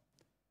summer.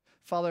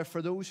 Father,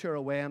 for those who are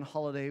away on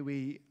holiday,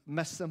 we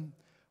miss them.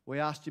 We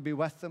ask you to be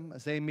with them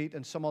as they meet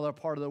in some other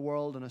part of the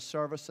world in a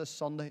service this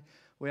Sunday.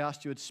 We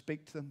ask you would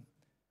speak to them.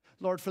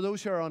 Lord, for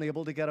those who are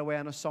unable to get away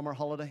on a summer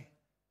holiday,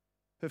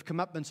 who have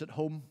commitments at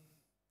home,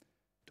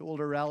 to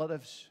older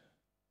relatives,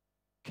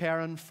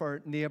 caring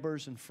for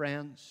neighbours and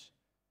friends,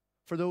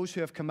 for those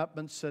who have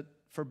commitments that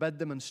forbid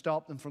them and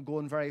stop them from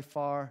going very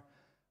far,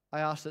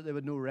 I ask that they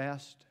would know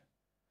rest.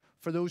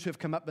 For those who have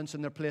commitments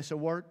in their place of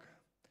work,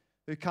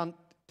 who can't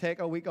take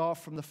a week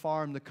off from the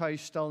farm, the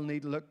cows still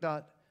need looked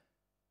at,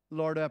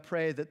 Lord, I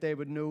pray that they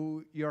would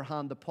know your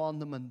hand upon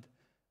them and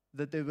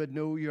that they would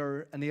know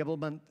your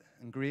enablement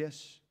and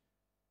grace.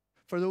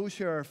 For those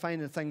who are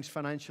finding things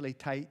financially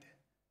tight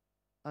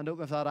and don't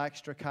have that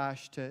extra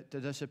cash to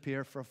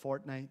disappear for a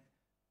fortnight,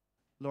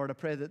 Lord, I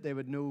pray that they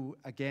would know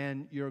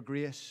again your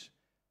grace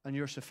and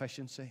your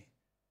sufficiency.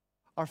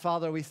 Our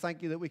Father, we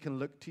thank you that we can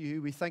look to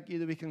you. We thank you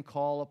that we can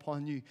call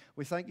upon you.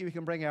 We thank you we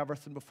can bring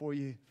everything before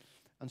you.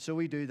 And so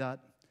we do that,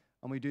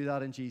 and we do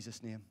that in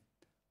Jesus' name.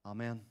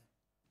 Amen.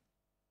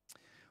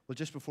 Well,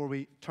 just before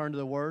we turn to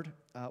the Word,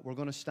 we're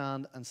going to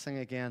stand and sing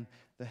again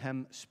the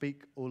hymn,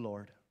 Speak, O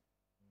Lord.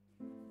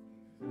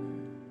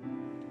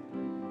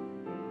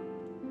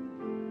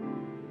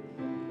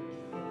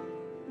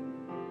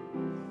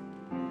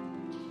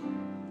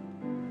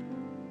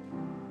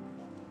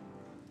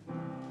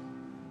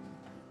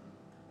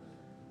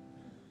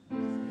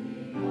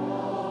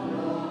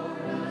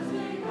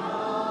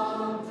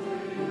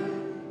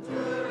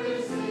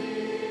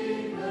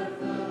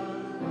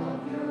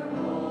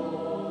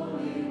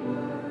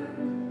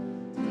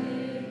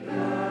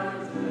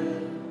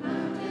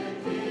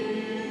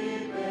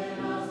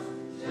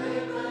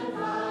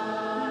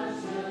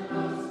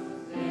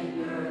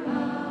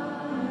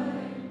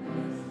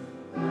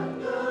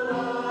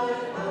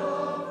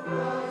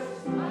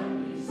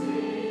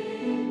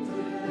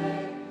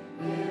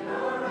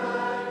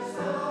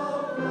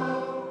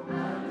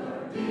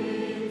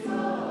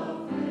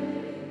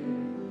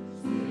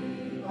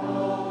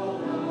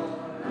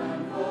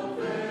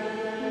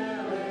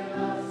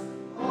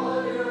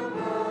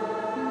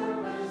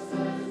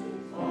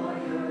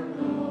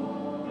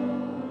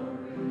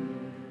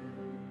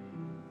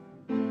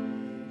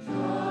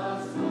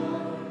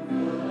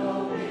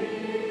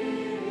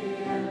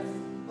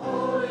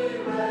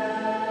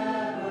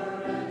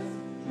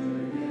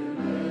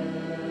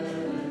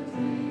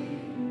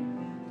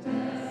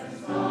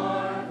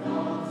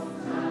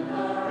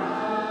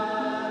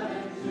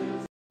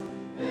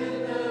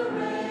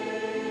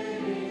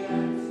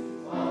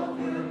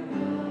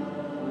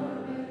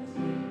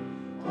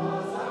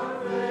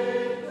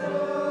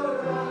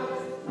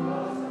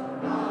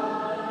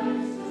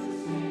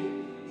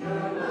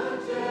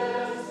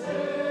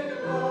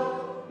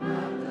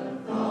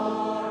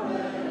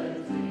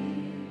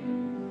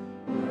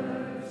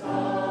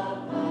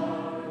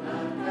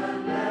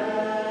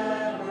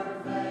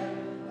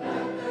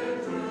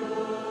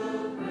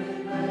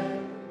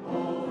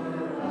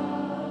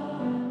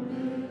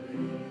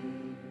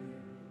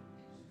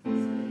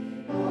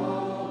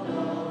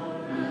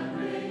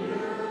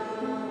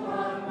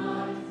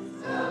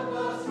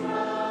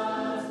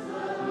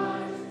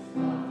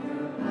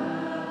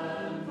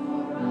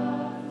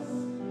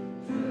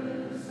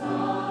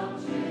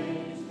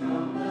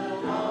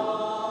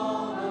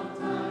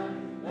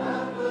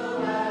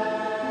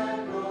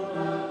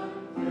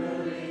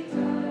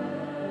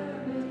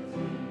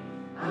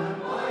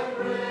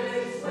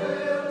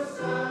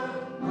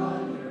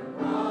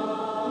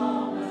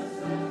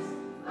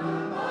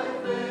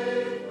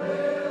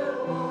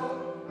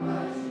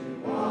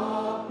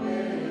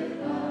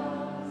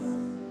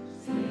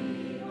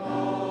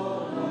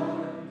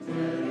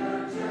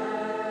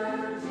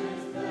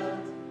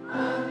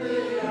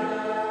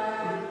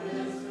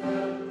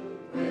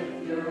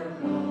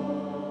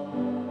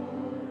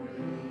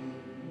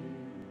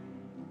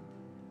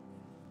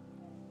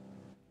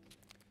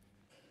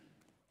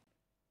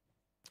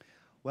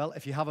 Well,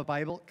 if you have a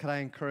Bible, could I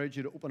encourage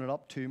you to open it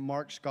up to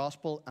Mark's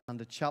Gospel and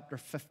to chapter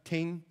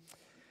 15.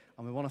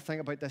 And we want to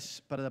think about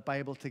this bit of the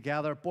Bible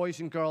together.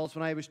 Boys and girls,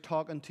 when I was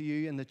talking to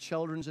you in the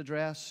children's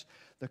address,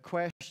 the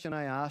question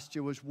I asked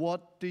you was,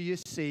 what do you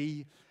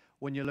see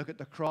when you look at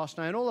the cross?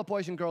 Now, I know the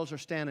boys and girls are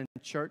staying in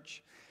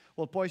church.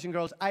 Well, boys and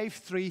girls, I have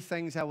three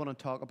things I want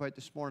to talk about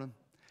this morning.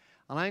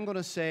 And I'm going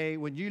to say,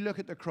 when you look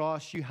at the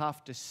cross, you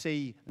have to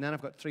see. And then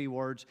I've got three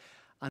words.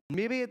 And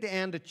maybe at the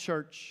end of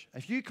church,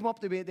 if you come up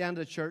to me at the end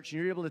of the church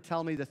and you're able to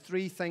tell me the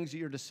three things that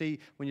you're to see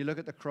when you look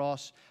at the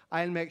cross,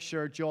 I'll make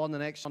sure John the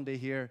next Sunday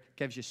here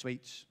gives you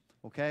sweets.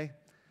 Okay?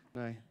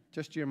 Now,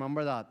 just you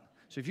remember that.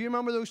 So if you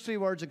remember those three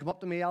words and come up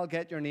to me, I'll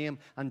get your name,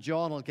 and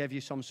John will give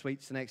you some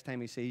sweets the next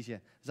time he sees you.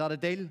 Is that a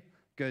deal?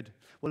 Good.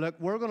 Well, look,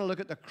 we're going to look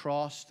at the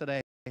cross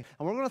today. And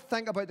we're going to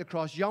think about the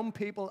cross, young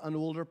people and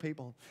older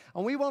people.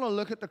 And we want to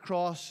look at the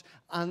cross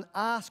and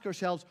ask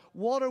ourselves,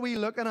 what are we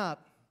looking at?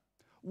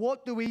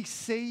 What do we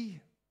see?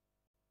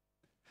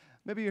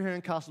 Maybe you're here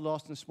in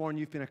Castledawson this morning,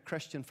 you've been a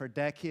Christian for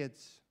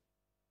decades.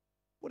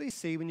 What do you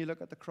see when you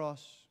look at the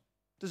cross?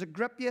 Does it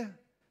grip you?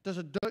 Does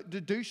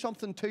it do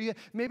something to you?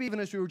 Maybe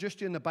even as we were just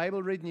doing the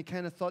Bible reading, you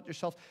kind of thought to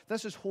yourself,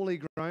 this is holy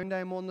ground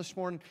I'm on this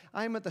morning.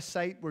 I'm at the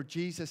site where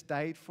Jesus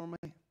died for me.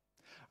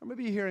 Or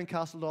maybe you're here in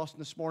Castledawson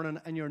this morning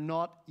and you're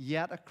not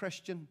yet a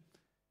Christian.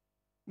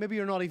 Maybe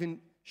you're not even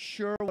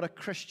sure what a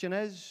Christian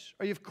is,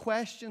 or you have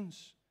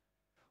questions.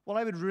 Well,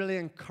 I would really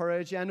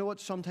encourage you. I know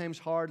it's sometimes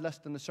hard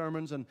listening to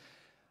sermons, and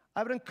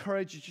I would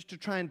encourage you just to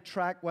try and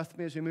track with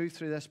me as we move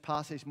through this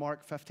passage,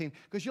 Mark 15,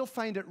 because you'll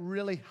find it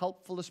really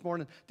helpful this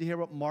morning to hear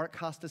what Mark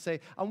has to say.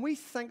 And we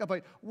think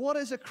about, what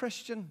is a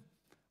Christian?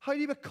 How do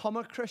you become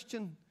a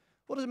Christian?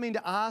 What does it mean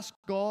to ask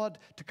God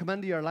to come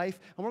into your life?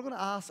 And we're going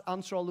to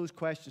answer all those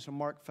questions from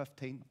Mark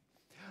 15.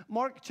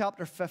 Mark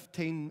chapter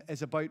 15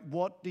 is about,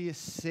 what do you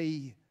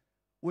see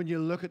when you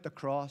look at the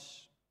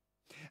cross?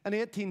 In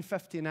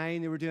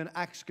 1859, they were doing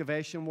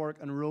excavation work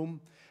in Rome.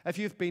 If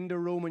you've been to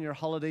Rome on your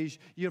holidays,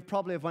 you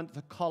probably have went to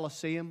the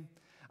Colosseum.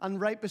 And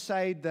right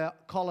beside the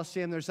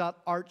Colosseum, there's that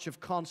Arch of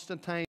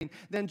Constantine.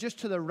 Then just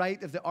to the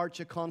right of the Arch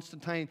of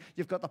Constantine,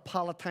 you've got the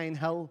Palatine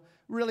Hill.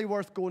 Really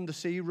worth going to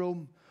see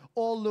Rome.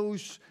 All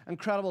those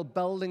incredible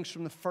buildings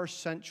from the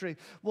first century.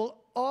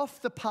 Well,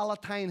 off the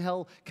Palatine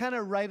Hill, kind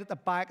of right at the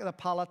back of the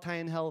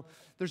Palatine Hill,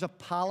 there's a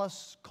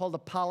palace called the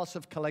Palace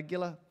of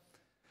Caligula.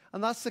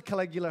 And that's the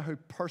Caligula who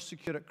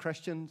persecuted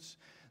Christians.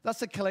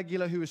 That's the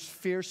Caligula who was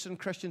fierce in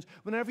Christians.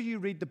 Whenever you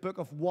read the book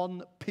of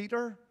 1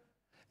 Peter,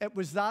 it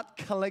was that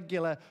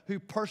Caligula who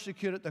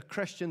persecuted the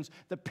Christians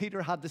that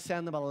Peter had to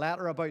send them a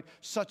letter about.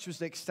 Such was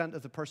the extent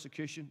of the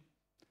persecution.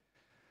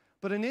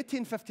 But in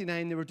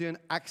 1859, they were doing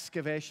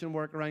excavation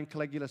work around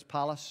Caligula's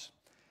palace,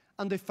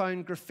 and they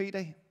found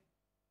graffiti.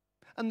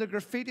 And the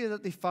graffiti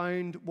that they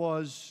found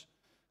was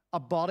a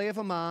body of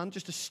a man,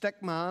 just a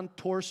stick man,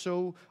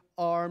 torso,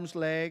 arms,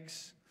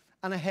 legs,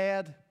 and a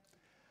head.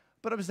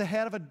 But it was the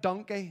head of a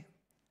donkey.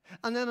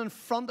 And then in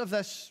front of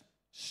this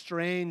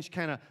strange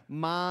kind of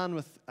man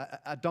with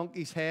a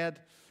donkey's head,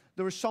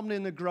 there was somebody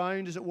in the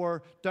ground, as it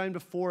were, down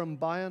before him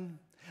bowing.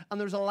 And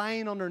there was a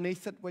line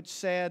underneath it which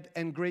said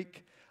in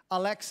Greek,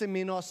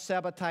 Alexamenos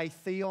sebatai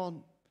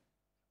theon.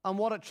 And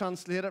what it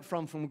translated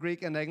from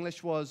Greek and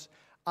English was,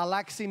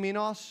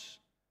 Alexamenos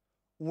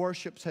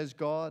worships his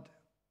God.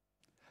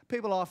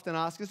 People often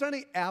ask, is there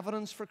any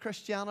evidence for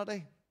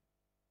Christianity?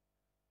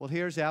 Well,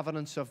 here's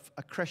evidence of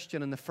a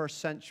Christian in the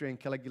first century in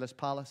Caligula's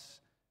palace.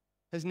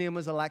 His name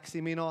was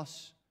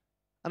Alexamenos,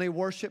 and he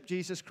worshipped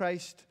Jesus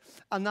Christ.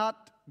 And that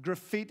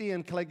graffiti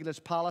in Caligula's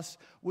palace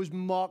was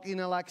mocking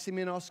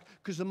Alexamenos,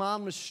 because the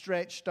man was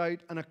stretched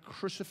out in a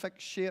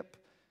crucifix shape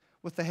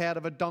with the head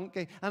of a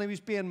donkey, and he was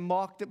being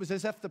mocked. It was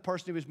as if the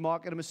person who was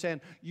mocking him was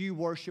saying, you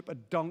worship a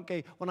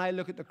donkey. When I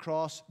look at the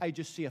cross, I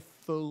just see a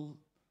fool.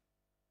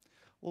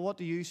 Well, what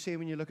do you see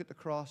when you look at the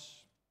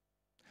cross?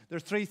 There are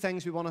three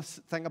things we want to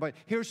think about.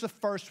 Here's the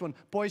first one.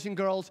 Boys and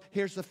girls,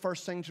 here's the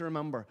first thing to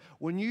remember.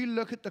 When you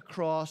look at the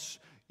cross,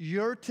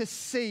 you're to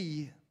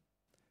see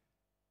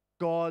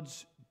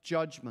God's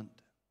judgment.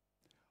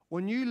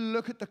 When you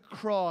look at the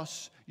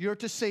cross, you're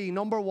to see,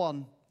 number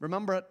one,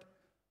 remember it,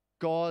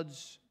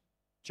 God's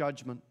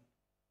judgment.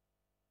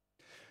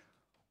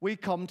 We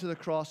come to the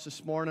cross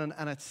this morning,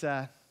 and it's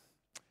an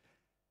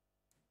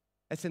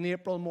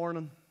April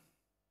morning.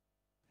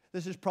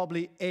 This is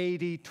probably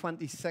AD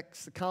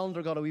 26. The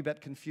calendar got a wee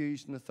bit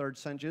confused in the 3rd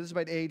century. This is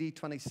about AD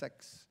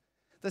 26.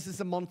 This is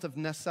the month of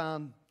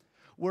Nisan.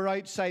 We're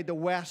outside the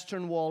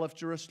western wall of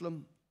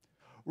Jerusalem.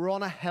 We're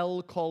on a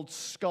hill called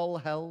Skull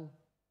Hill.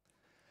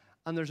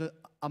 And there's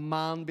a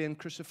man being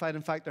crucified.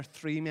 In fact, there are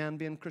 3 men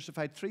being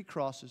crucified, 3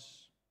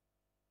 crosses.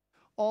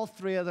 All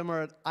 3 of them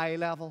are at eye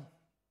level.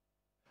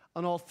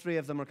 And all 3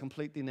 of them are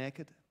completely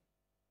naked.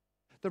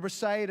 They're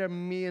beside a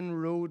main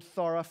road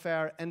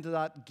thoroughfare into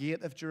that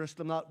gate of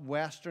Jerusalem, that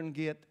western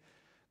gate,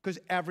 because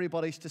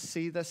everybody's to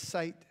see this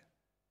sight.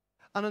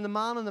 And in the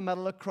man in the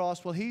middle of the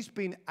cross, well, he's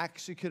been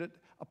executed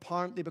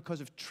apparently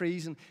because of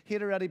treason. He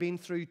had already been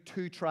through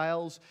 2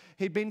 trials.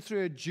 He'd been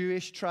through a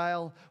Jewish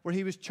trial where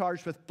he was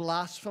charged with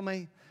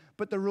blasphemy.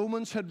 But the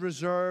Romans had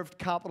reserved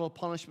capital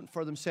punishment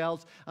for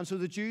themselves, and so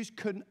the Jews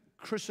couldn't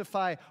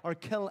crucify or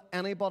kill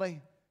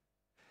anybody.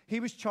 He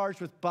was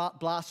charged with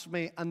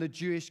blasphemy, and the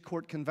Jewish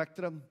court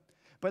convicted him.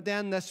 But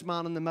then this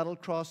man on the middle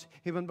cross,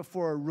 he went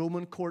before a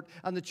Roman court,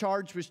 and the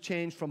charge was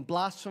changed from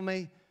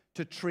blasphemy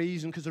to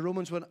treason, because the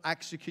Romans wouldn't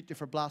execute you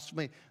for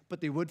blasphemy,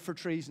 but they would for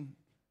treason.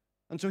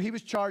 And so he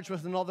was charged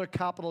with another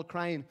capital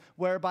crime,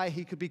 whereby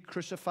he could be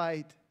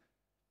crucified.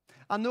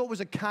 And though it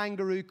was a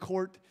kangaroo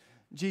court,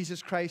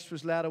 Jesus Christ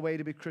was led away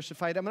to be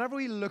crucified. And whenever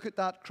we look at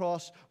that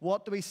cross,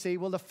 what do we see?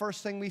 Well, the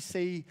first thing we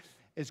see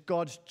is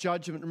God's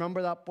judgment.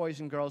 Remember that, boys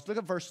and girls. Look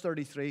at verse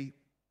 33.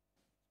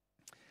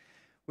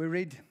 We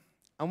read,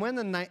 "And when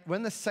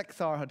the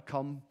sixth hour had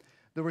come,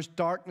 there was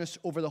darkness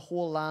over the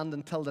whole land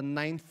until the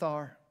ninth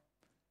hour."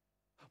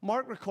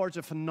 Mark records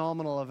a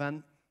phenomenal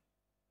event.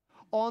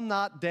 On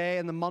that day,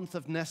 in the month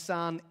of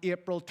Nisan,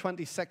 April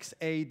 26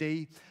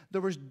 AD,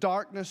 there was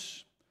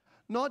darkness,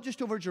 not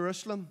just over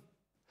Jerusalem,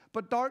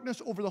 but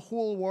darkness over the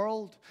whole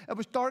world. It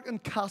was dark in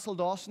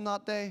Castledawson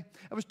that day.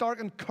 It was dark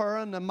in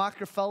Curran and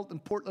Macrofelt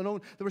and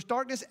Portlanone. There was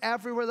darkness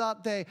everywhere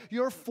that day.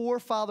 Your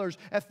forefathers,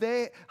 if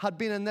they had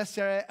been in this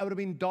area, it would have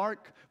been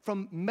dark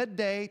from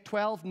midday,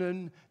 12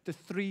 noon, to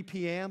 3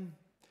 p.m.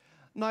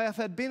 Now, if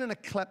it had been an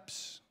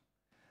eclipse,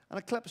 an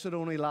eclipse had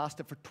only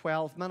lasted for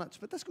 12 minutes,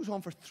 but this goes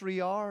on for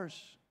 3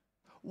 hours.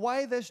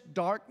 Why this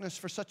darkness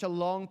for such a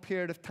long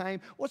period of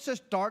time? What's this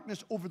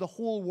darkness over the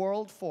whole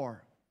world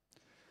for?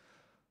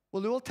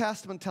 Well, the Old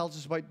Testament tells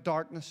us about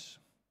darkness.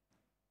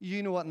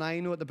 You know it and I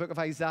know it, the book of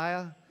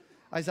Isaiah.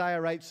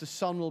 Isaiah writes, the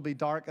sun will be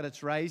dark at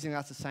its rising.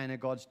 That's a sign of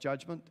God's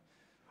judgment.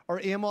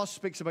 Or Amos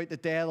speaks about the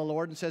day of the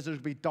Lord and says there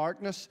will be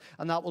darkness,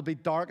 and that will be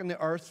dark in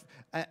the earth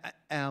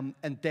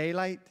and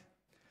daylight.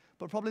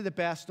 But probably the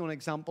best known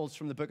examples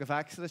from the book of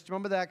Exodus. Do you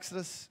remember the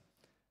Exodus?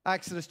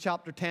 Exodus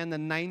chapter 10, the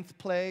 9th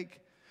plague.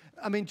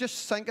 I mean,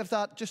 just think of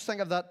that. Just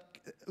think of that,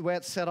 the way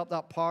it's set up,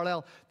 that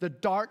parallel. The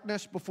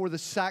darkness before the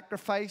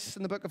sacrifice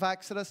in the book of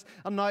Exodus.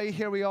 And now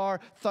here we are,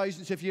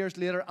 thousands of years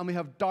later, and we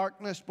have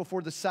darkness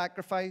before the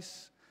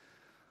sacrifice.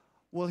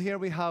 Well, here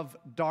we have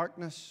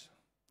darkness.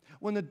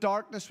 When the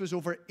darkness was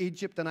over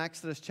Egypt in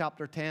Exodus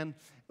chapter 10,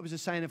 it was a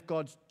sign of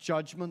God's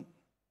judgment.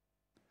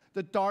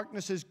 The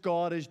darkness is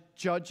God is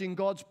judging.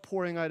 God's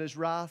pouring out his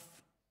wrath.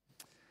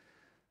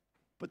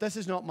 But this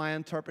is not my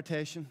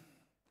interpretation.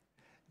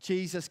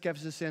 Jesus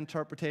gives us the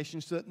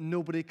interpretation so that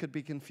nobody could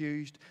be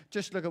confused.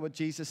 Just look at what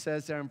Jesus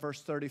says there in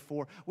verse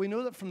 34. We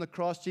know that from the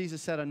cross,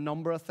 Jesus said a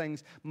number of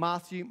things.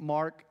 Matthew,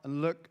 Mark,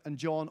 and Luke, and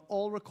John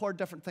all record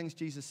different things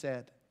Jesus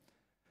said.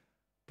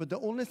 But the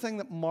only thing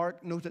that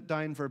Mark noted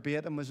down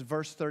verbatim was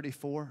verse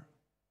 34.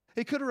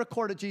 He could have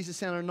recorded Jesus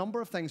saying a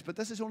number of things, but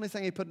this is the only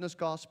thing he put in his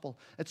gospel.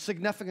 Its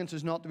significance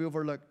is not to be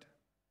overlooked.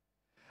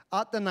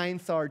 At the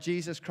 9th hour,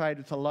 Jesus cried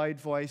with a loud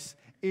voice,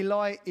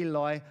 "Eloi,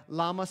 Eloi,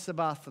 lama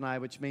sabachthani,"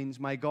 which means,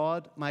 my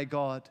God,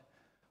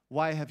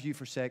 why have you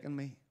forsaken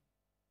me?"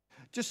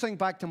 Just think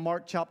back to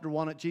Mark chapter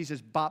 1 at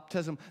Jesus'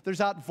 baptism. There's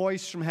that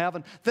voice from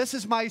heaven. "This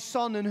is my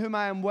Son in whom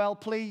I am well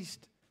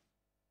pleased."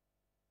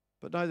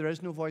 But now there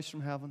is no voice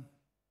from heaven.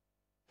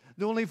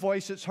 The only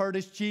voice that's heard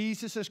is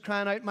Jesus is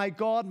crying out, my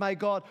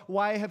God,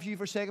 why have you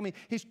forsaken me?"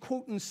 He's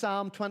quoting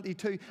Psalm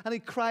 22, and he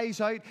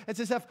cries out. It's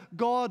as if,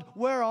 God,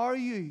 where are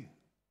you?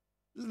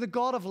 The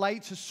God of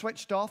lights has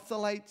switched off the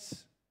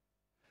lights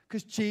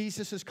because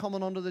Jesus is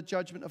coming under the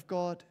judgment of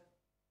God.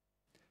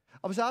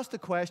 I was asked a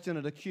question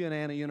at a Q&A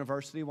in a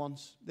university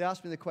once. They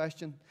asked me the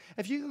question,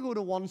 if you could go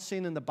to one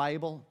scene in the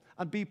Bible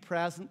and be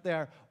present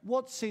there,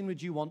 what scene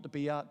would you want to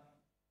be at?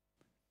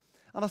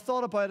 And I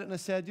thought about it and I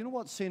said, you know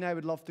what scene I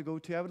would love to go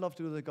to? I would love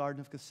to go to the Garden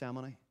of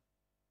Gethsemane. Do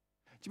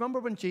you remember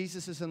when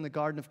Jesus is in the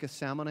Garden of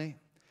Gethsemane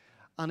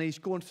and he's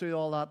going through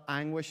all that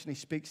anguish and he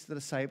speaks to the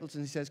disciples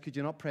and he says, could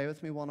you not pray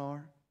with me 1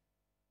 hour?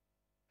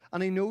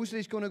 And he knows that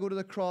he's going to go to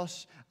the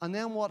cross. And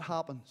then what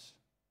happens?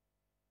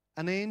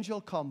 An angel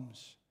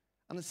comes.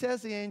 And it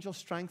says the angel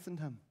strengthened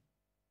him.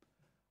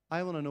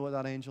 I want to know what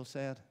that angel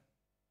said.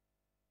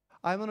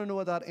 I want to know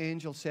what that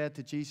angel said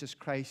to Jesus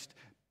Christ,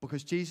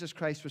 because Jesus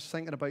Christ was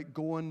thinking about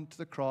going to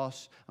the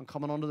cross and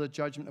coming under the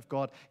judgment of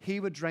God. He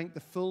would drink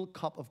the full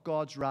cup of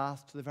God's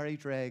wrath to the very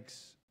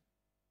dregs.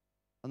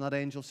 And that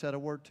angel said a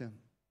word to him.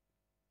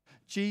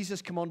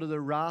 Jesus came under the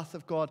wrath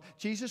of God.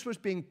 Jesus was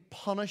being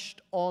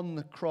punished on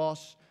the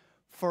cross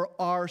for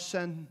our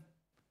sin.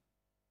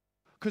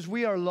 Because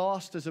we are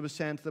lost, as I was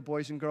saying to the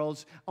boys and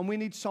girls, and we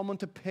need someone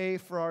to pay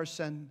for our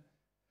sin.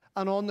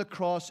 And on the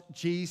cross,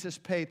 Jesus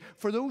paid.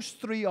 For those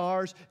 3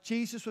 hours,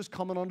 Jesus was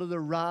coming under the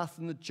wrath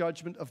and the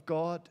judgment of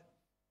God.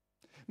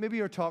 Maybe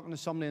you're talking to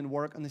somebody in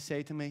work and they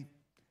say to me,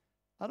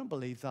 I don't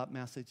believe that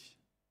message.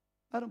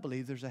 I don't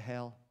believe there's a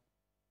hell.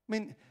 I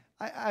mean,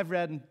 I've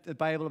read in the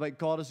Bible about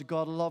God as a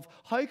God of love.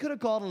 How could a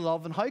God of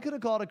love and how could a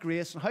God of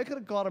grace and how could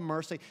a God of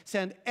mercy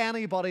send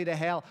anybody to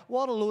hell?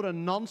 What a load of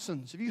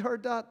nonsense. Have you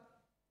heard that?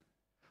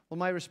 Well,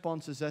 my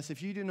response is this.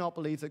 If you do not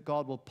believe that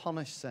God will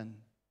punish sin,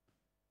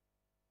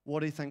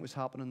 what do you think was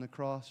happening on the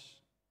cross?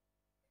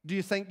 Do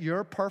you think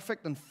you're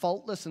perfect and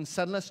faultless and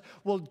sinless?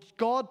 Well,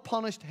 God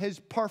punished his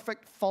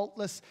perfect,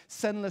 faultless,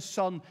 sinless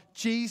Son,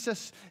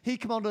 Jesus. He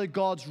came under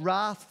God's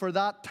wrath for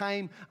that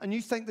time, and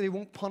you think that he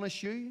won't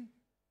punish you?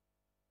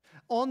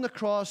 On the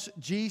cross,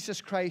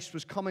 Jesus Christ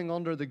was coming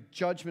under the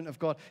judgment of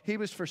God. He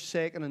was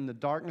forsaken in the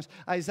darkness.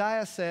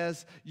 Isaiah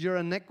says, your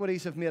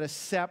iniquities have made a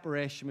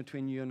separation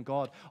between you and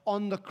God.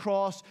 On the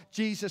cross,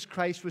 Jesus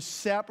Christ was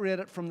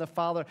separated from the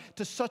Father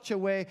to such a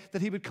way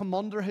that he would come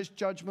under his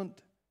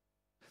judgment.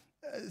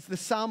 The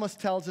psalmist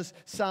tells us,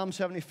 Psalm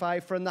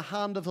 75, for in the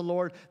hand of the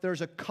Lord there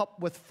is a cup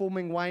with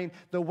foaming wine.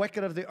 The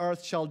wicked of the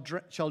earth shall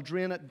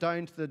drain it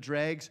down to the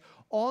dregs.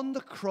 On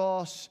the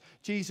cross,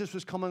 Jesus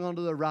was coming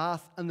under the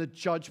wrath and the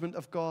judgment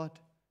of God.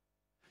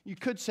 You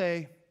could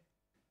say,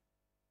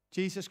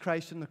 Jesus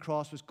Christ on the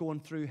cross was going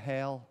through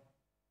hell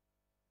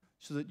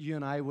so that you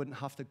and I wouldn't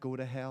have to go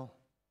to hell.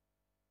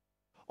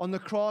 On the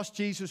cross,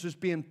 Jesus was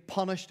being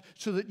punished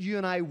so that you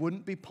and I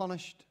wouldn't be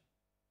punished.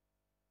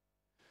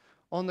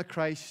 On the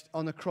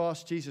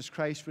cross, Jesus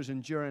Christ was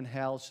enduring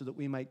hell so that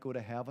we might go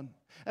to heaven.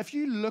 If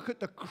you look at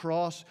the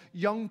cross,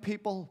 young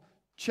people,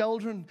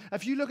 children,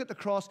 if you look at the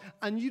cross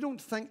and you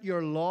don't think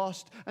you're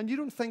lost and you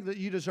don't think that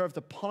you deserve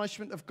the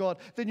punishment of God,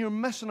 then you're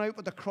missing out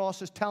what the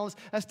cross is telling us.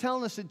 It's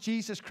telling us that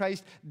Jesus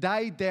Christ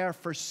died there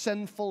for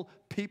sinful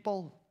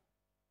people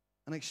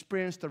and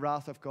experienced the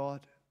wrath of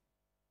God.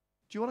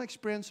 Do you want to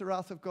experience the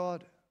wrath of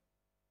God?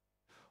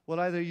 Well,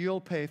 either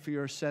you'll pay for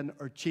your sin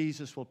or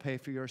Jesus will pay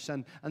for your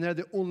sin. And they're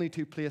the only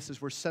two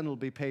places where sin will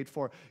be paid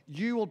for.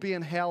 You will be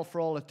in hell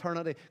for all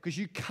eternity because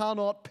you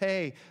cannot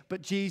pay.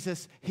 But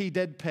Jesus, he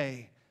did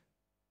pay.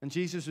 And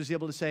Jesus was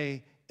able to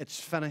say, it's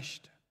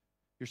finished.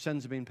 Your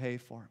sins have been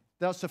paid for.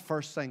 That's the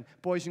first thing.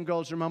 Boys and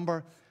girls,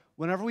 remember,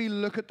 whenever we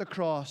look at the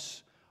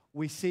cross,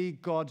 we see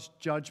God's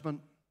judgment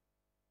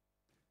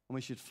and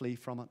we should flee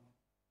from it.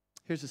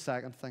 Here's the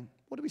second thing.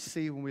 What do we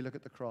see when we look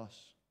at the cross?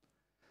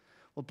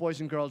 Well,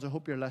 boys and girls, I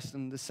hope you're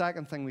listening. The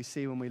second thing we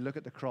see when we look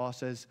at the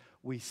cross is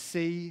we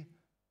see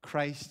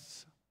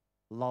Christ's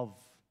love.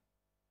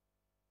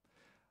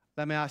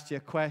 Let me ask you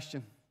a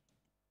question.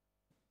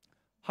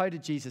 How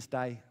did Jesus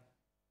die?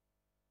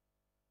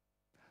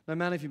 Now,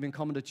 many of you have been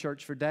coming to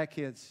church for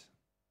decades.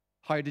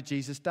 How did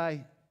Jesus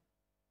die?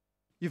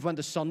 You've went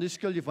to Sunday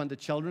school, you've went to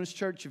children's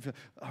church, you've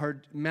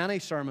heard many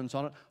sermons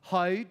on it.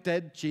 How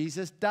did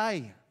Jesus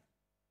die?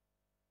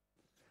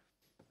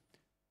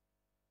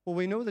 Well,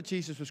 we know that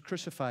Jesus was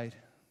crucified,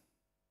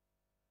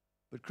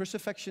 but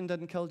crucifixion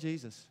didn't kill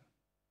Jesus.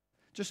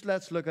 Just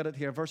let's look at it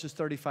here, verses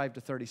 35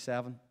 to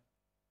 37.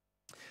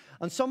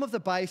 And some of the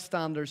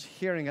bystanders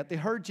hearing it, they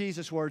heard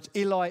Jesus' words,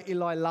 Eloi,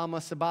 Eloi, lama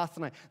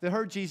sabachthani. They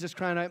heard Jesus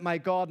crying out, my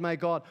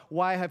God,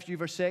 why have you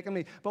forsaken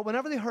me? But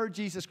whenever they heard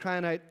Jesus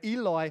crying out,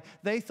 Eloi,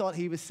 they thought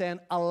he was saying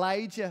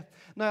Elijah.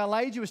 Now,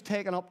 Elijah was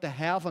taken up to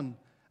heaven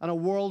and a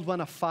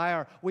whirlwind of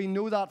fire. We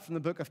know that from the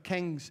book of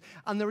Kings.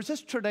 And there was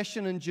this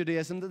tradition in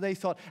Judaism that they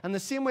thought, and the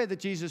same way that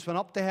Jesus went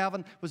up to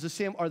heaven was the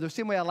same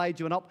way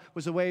Elijah went up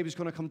was the way he was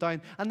going to come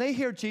down. And they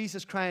hear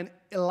Jesus crying,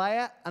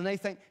 Elijah, and they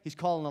think he's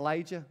calling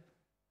Elijah.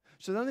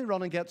 So then they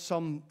run and get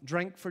some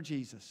drink for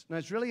Jesus. Now,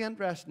 it's really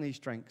interesting, these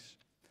drinks.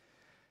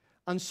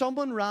 And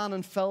someone ran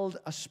and filled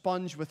a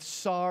sponge with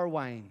sour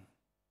wine.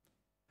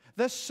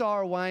 This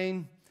sour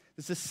wine,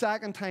 it's the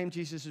second time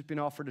Jesus has been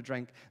offered a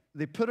drink.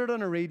 They put it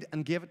on a reed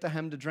and gave it to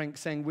him to drink,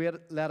 saying, wait,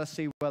 let us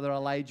see whether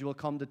Elijah will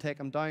come to take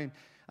him down.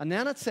 And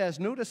then it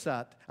says, notice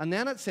that, and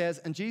then it says,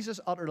 and Jesus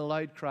uttered a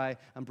loud cry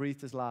and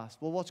breathed his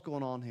last. Well, what's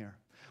going on here?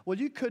 Well,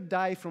 you could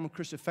die from a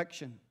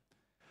crucifixion,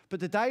 but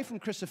to die from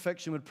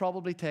crucifixion would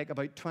probably take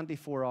about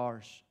 24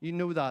 hours. You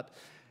know that.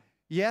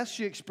 Yes,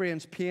 you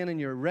experience pain in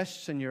your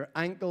wrists and your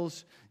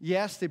ankles.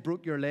 Yes, they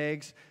broke your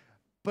legs.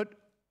 But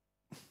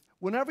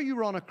whenever you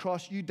were on a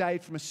cross, you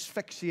died from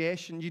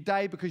asphyxiation. You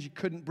died because you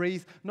couldn't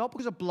breathe, not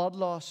because of blood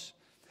loss.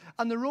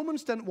 And the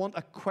Romans didn't want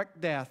a quick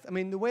death. I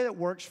mean, the way that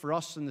works for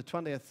us in the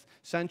 20th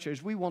century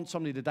is we want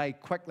somebody to die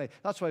quickly.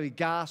 That's why we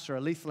gas or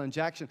a lethal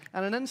injection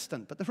in an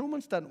instant. But the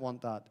Romans didn't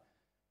want that.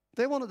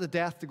 They wanted the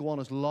death to go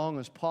on as long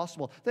as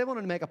possible. They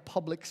wanted to make a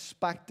public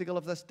spectacle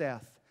of this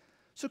death.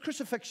 So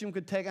crucifixion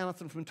could take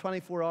anything from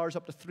 24 hours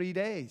up to 3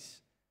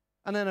 days.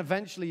 And then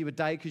eventually you would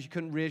die because you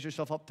couldn't raise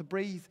yourself up to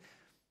breathe.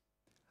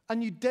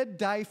 And you did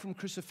die from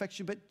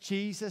crucifixion, but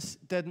Jesus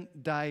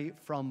didn't die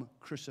from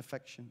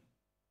crucifixion.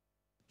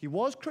 He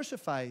was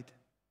crucified,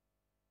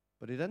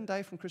 but he didn't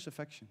die from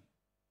crucifixion.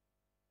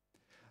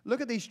 Look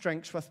at these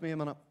drinks with me a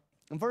minute.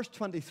 In verse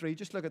 23,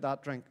 just look at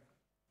that drink.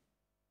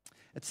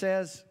 It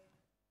says,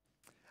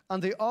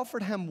 and they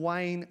offered him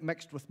wine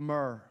mixed with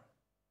myrrh.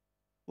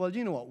 Well,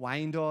 you know what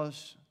wine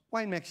does.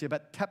 Wine makes you a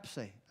bit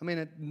tipsy. I mean,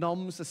 it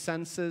numbs the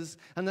senses.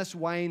 And this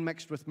wine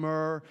mixed with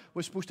myrrh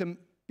was supposed to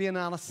be an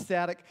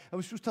anesthetic. It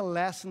was supposed to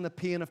lessen the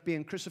pain of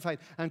being crucified.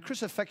 And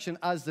crucifixion,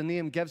 as the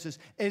name gives us,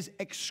 is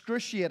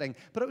excruciating.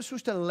 But it was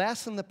supposed to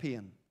lessen the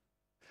pain.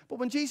 But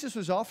when Jesus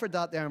was offered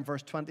that there in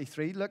verse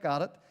 23, look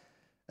at it.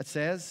 It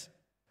says,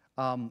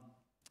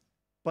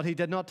 but he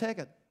did not take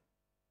it.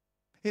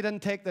 He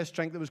didn't take this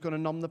drink that was going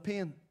to numb the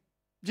pain.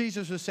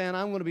 Jesus was saying,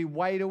 I'm going to be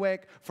wide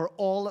awake for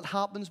all that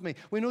happens to me.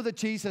 We know that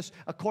Jesus,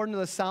 according to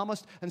the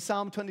psalmist in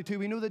Psalm 22,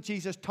 we know that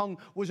Jesus' tongue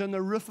was on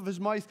the roof of his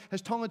mouth.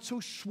 His tongue had so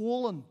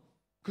swollen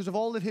because of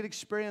all that he'd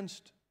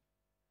experienced.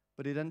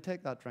 But he didn't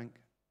take that drink.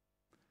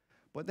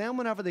 But then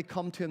whenever they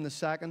come to him the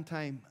second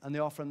time and they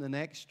offer him the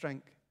next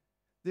drink,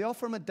 they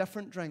offer him a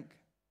different drink.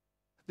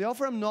 They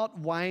offer him not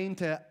wine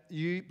to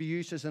be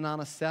used as an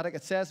anesthetic.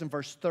 It says in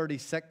verse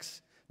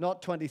 36,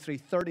 not 23,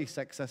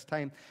 36 this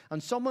time.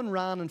 And someone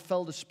ran and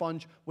filled a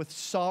sponge with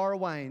sour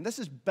wine. This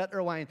is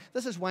bitter wine.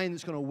 This is wine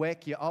that's going to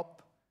wake you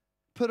up.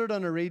 Put it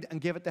on a reed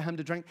and give it to him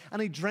to drink.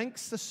 And he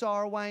drinks the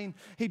sour wine.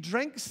 He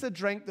drinks the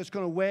drink that's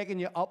going to waken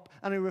you up,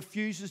 and he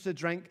refuses the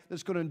drink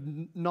that's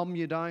going to numb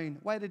you down.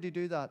 Why did he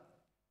do that?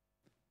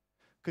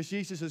 Because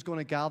Jesus is going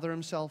to gather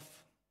himself.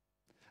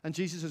 And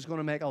Jesus is going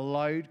to make a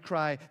loud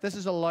cry. This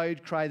is a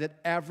loud cry that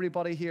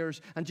everybody hears.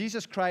 And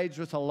Jesus cries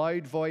with a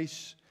loud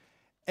voice,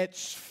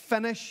 "It's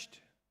finished."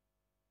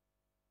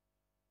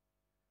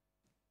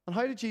 And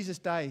how did Jesus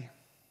die?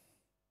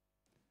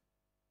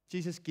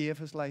 Jesus gave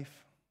his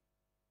life.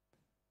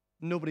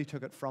 Nobody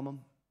took it from him.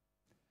 Do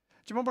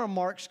you remember in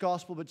Mark's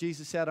gospel what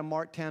Jesus said in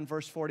Mark 10,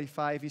 verse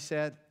 45? He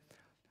said,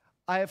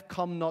 I have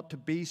come not to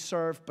be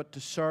served, but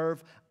to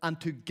serve and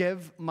to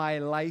give my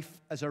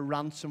life as a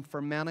ransom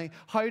for many.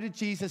 How did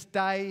Jesus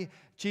die?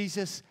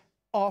 Jesus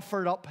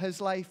offered up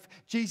his life.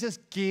 Jesus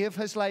gave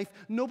his life.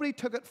 Nobody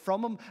took it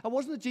from him. It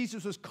wasn't that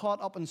Jesus was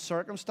caught up in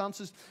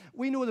circumstances.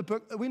 We know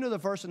the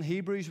verse in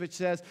Hebrews which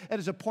says, it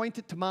is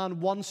appointed to man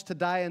once to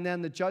die and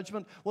then the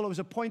judgment. Well, it was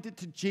appointed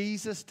to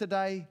Jesus to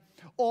die.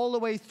 All the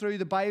way through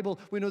the Bible,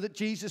 we know that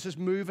Jesus is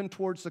moving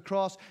towards the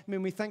cross. I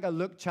mean, we think of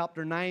Luke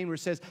chapter 9, where it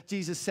says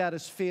Jesus set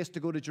his face to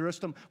go to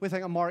Jerusalem. We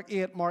think of Mark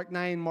 8, Mark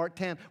 9, Mark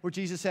 10, where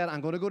Jesus said, I'm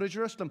going to go to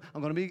Jerusalem.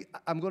 I'm going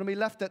to be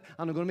lifted,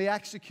 and I'm going to be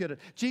executed.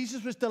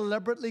 Jesus was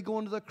deliberately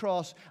going to the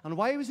cross. And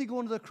why was he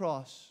going to the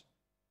cross?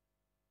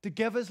 To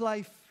give his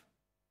life.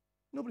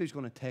 Nobody was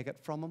going to take it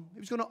from him. He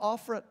was going to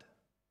offer it.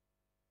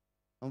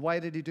 And why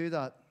did he do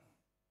that?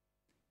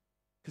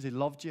 Because he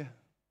loved you.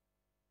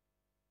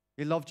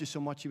 He loved you so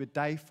much he would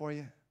die for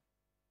you.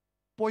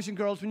 Boys and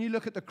girls, when you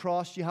look at the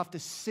cross, you have to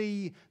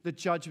see the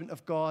judgment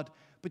of God,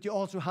 but you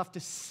also have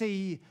to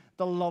see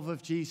the love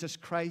of Jesus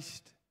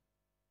Christ.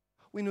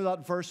 We know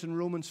that verse in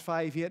Romans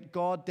 5:8.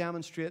 God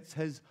demonstrates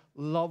his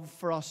love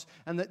for us,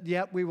 and that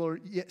yet we were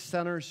yet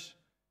sinners.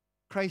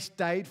 Christ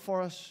died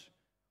for us.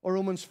 Or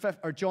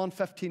John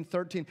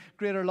 15:13.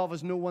 Greater love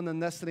is no one than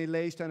this, that he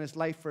lays down his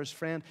life for his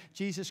friend.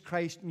 Jesus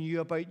Christ knew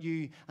about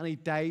you, and he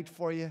died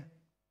for you.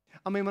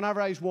 I mean, whenever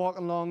I was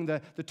walking along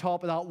the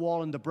top of that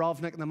wall in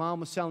Dubrovnik and the man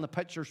was selling the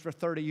pictures for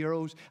 30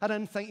 euros, I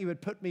didn't think he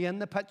would put me in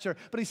the picture,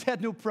 but he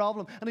said no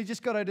problem. And he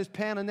just got out his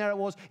pen, and there it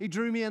was. He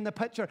drew me in the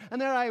picture, and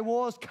there I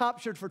was,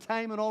 captured for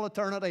time and all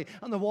eternity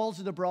on the walls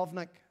of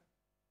Dubrovnik.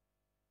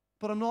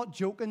 But I'm not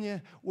joking you.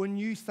 When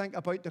you think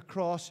about the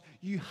cross,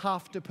 you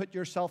have to put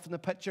yourself in the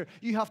picture.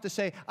 You have to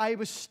say, I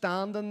was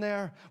standing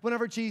there.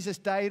 Whenever Jesus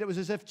died, it was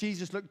as if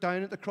Jesus looked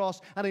down at the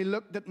cross and he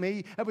looked at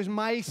me. It was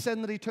my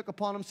sin that he took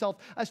upon himself.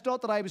 It's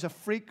not that I was a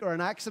freak or an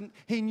accident.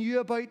 He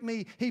knew about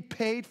me. He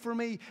paid for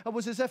me. It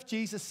was as if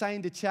Jesus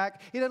signed a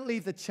check. He didn't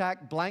leave the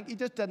check blank. He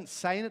just didn't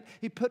sign it.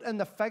 He put in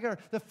the figure,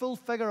 the full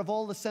figure of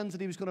all the sins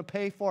that he was going to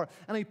pay for.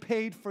 And he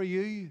paid for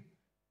you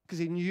because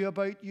he knew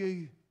about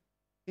you.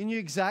 He knew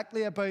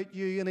exactly about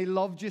you, and he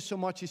loved you so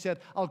much, he said,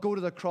 I'll go to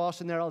the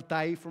cross and there I'll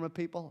die for my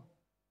people.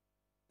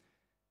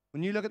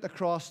 When you look at the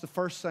cross, the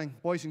first thing,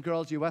 boys and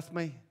girls, you with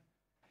me?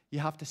 You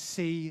have to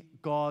see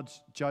God's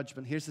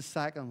judgment. Here's the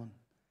second one.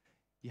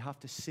 You have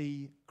to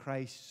see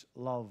Christ's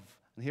love.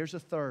 And here's the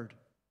third.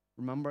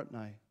 Remember it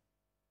now.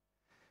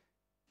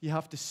 You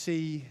have to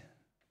see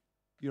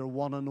your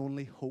one and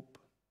only hope.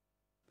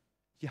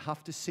 You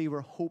have to see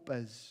where hope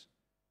is,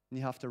 and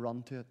you have to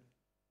run to it.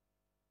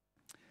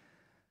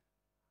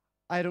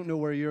 I don't know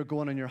where you're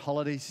going on your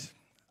holidays.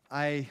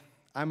 I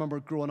remember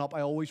growing up,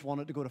 I always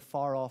wanted to go to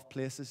far-off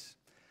places.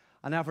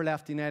 I never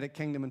left the United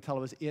Kingdom until I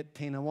was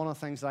 18, and one of the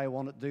things that I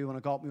wanted to do when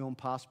I got my own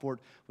passport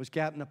was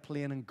get in a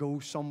plane and go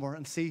somewhere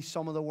and see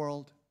some of the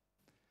world.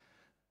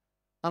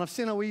 And I've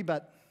seen a wee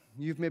bit.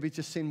 You've maybe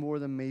just seen more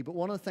than me, but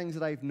one of the things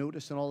that I've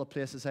noticed in all the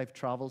places I've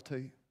traveled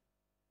to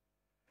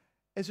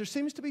is there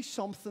seems to be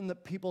something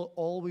that people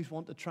always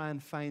want to try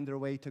and find their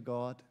way to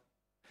God.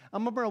 I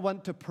remember I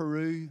went to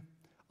Peru,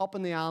 up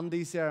in the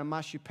Andes there in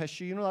Machu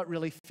Picchu. You know that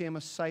really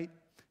famous site?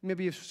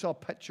 Maybe you saw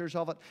pictures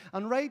of it.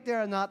 And right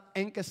there in that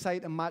Inca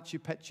site in Machu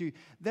Picchu,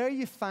 there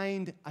you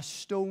find a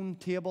stone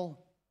table.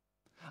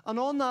 And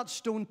on that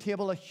stone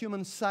table, a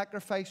human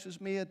sacrifice was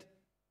made.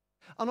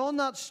 And on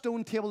that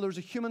stone table, there was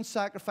a human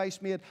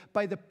sacrifice made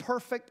by the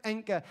perfect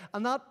Inca.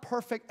 And that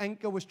perfect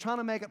Inca was trying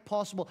to make it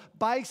possible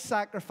by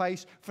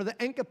sacrifice for the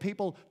Inca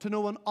people to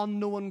know an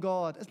unknown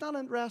God. Isn't that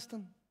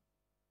interesting?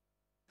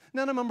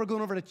 Then I remember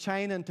going over to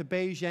China and to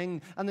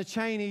Beijing, and the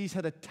Chinese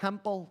had a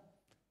temple.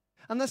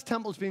 And this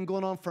temple's been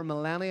going on for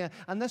millennia.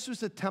 And this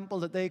was the temple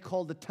that they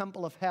called the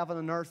Temple of Heaven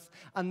and Earth.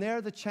 And there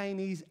the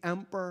Chinese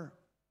emperor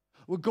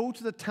would go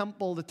to the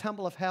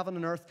temple of heaven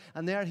and earth,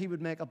 and there he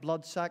would make a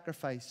blood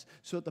sacrifice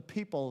so that the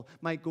people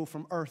might go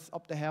from earth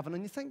up to heaven.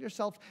 And you think to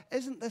yourself,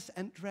 isn't this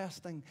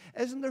interesting?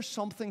 Isn't there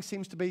something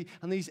seems to be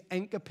in these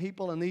Inca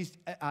people and these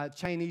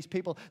Chinese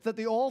people that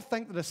they all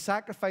think that a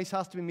sacrifice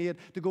has to be made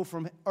to go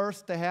from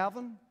earth to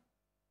heaven?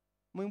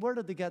 I mean, where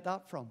did they get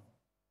that from?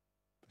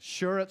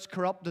 Sure, it's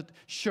corrupted.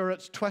 Sure,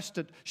 it's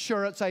twisted.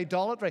 Sure, it's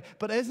idolatry.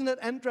 But isn't it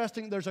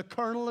interesting? There's a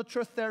kernel of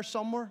truth there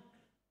somewhere.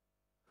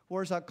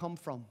 Where does that come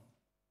from?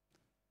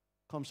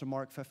 Comes from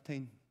Mark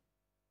 15.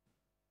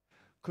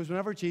 Because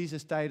whenever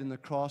Jesus died on the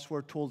cross,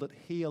 we're told that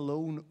he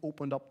alone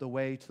opened up the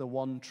way to the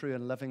one true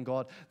and living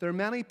God. There are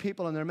many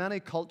people and there are many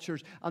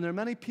cultures and there are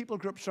many people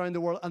groups around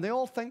the world, and they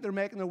all think they're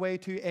making their way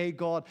to a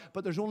God,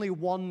 but there's only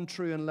one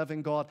true and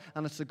living God,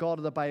 and it's the God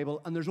of the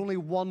Bible, and there's only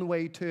one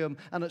way to him,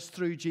 and it's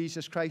through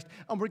Jesus Christ.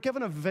 And we're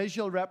given a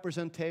visual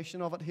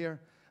representation of it here.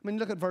 I mean,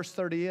 look at verse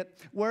 38.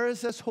 Where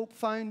is this hope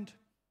found?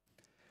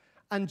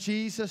 And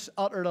Jesus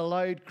uttered a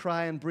loud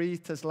cry and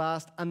breathed his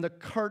last, and the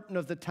curtain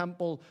of the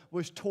temple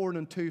was torn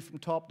in two from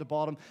top to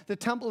bottom. The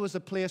temple was a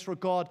place where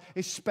God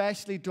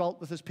especially dwelt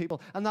with his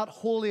people, and that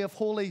Holy of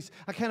Holies,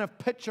 a kind of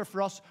picture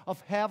for us of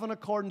heaven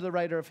according to the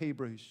writer of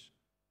Hebrews.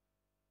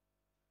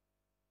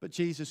 But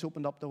Jesus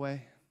opened up the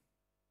way.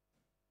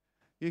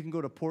 You can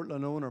go to Port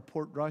Lanone or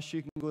Port Rush,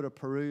 you can go to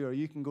Peru, or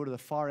you can go to the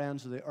far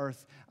ends of the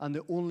earth, and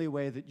the only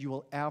way that you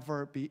will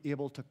ever be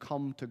able to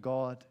come to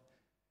God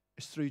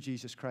is through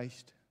Jesus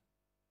Christ.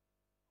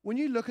 When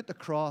you look at the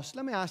cross,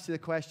 let me ask you the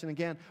question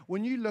again.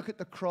 When you look at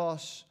the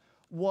cross,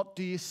 what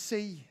do you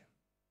see?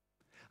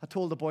 I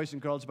told the boys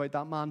and girls about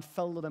that man,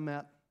 Phil, that I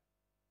met.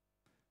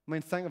 I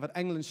mean, think of it,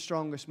 England's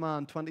strongest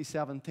man,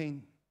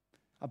 2017.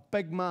 A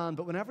big man,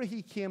 but whenever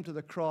he came to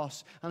the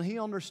cross and he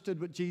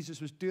understood what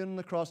Jesus was doing on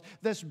the cross,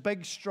 this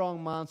big,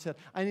 strong man said,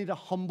 I need to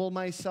humble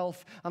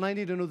myself, and I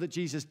need to know that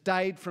Jesus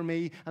died for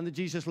me and that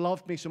Jesus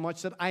loved me so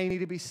much that I need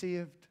to be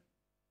saved.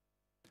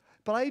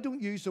 But I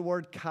don't use the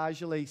word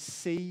casually,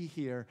 see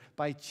here,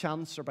 by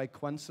chance or by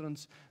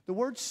coincidence. The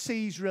word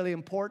see is really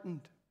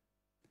important.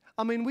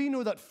 I mean, we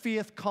know that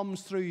faith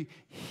comes through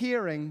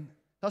hearing.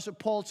 That's what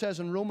Paul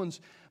says in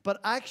Romans. But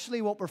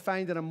actually what we're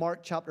finding in Mark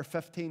chapter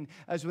 15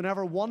 is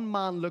whenever one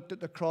man looked at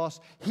the cross,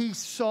 he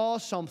saw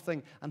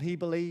something and he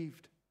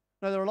believed.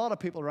 Now, there are a lot of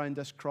people around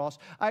this cross.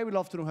 I would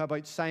love to know how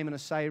about Simon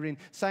of Cyrene.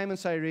 Simon of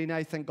Cyrene,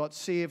 I think, got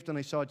saved when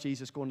he saw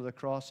Jesus going to the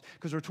cross,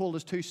 because we're told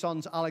his two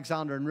sons,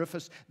 Alexander and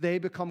Rufus, they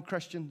become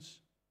Christians.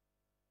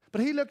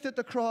 But he looked at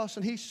the cross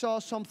and he saw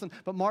something,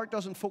 but Mark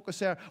doesn't focus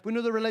there. We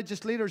know the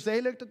religious leaders,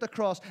 they looked at the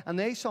cross and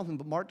they saw something,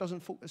 but Mark doesn't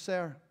focus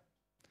there.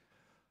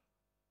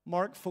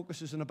 Mark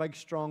focuses on a big,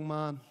 strong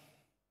man,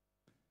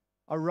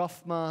 a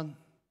rough man,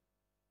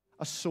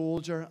 a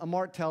soldier. And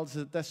Mark tells us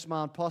that this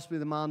man, possibly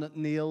the man that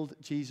nailed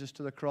Jesus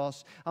to the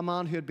cross, a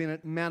man who had been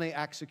at many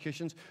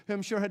executions, who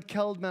I'm sure had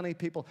killed many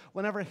people.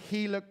 Whenever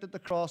he looked at the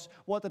cross,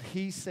 what did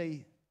he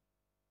see?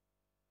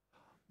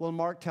 Well,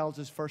 Mark tells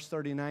us, verse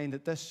 39,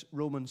 that this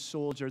Roman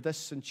soldier, this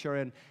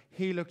centurion,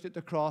 he looked at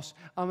the cross,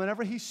 and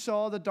whenever he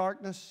saw the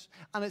darkness,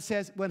 and it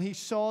says, when he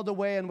saw the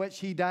way in which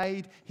he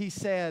died, he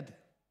said,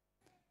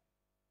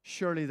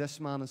 surely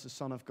this man is the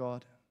Son of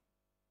God.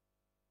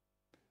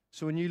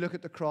 So when you look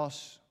at the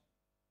cross,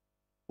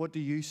 what do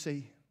you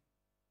see?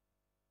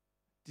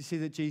 Do you see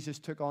that Jesus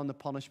took on the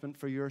punishment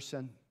for your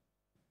sin?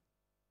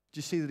 Do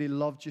you see that he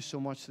loved you so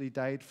much that he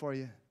died for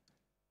you?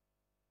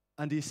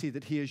 And do you see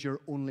that he is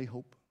your only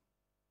hope?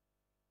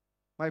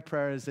 My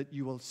prayer is that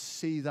you will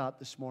see that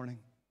this morning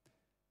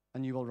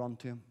and you will run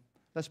to him.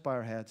 Let's bow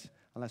our heads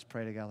and let's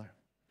pray together.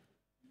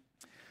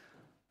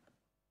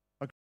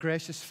 Our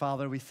gracious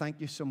Father, we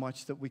thank you so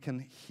much that we can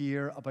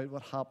hear about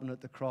what happened at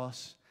the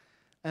cross.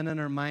 And in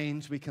our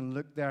minds, we can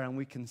look there and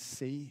we can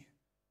see.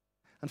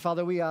 And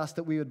Father, we ask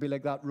that we would be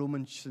like that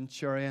Roman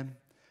centurion.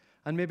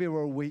 And maybe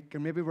we're weak, or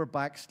maybe we're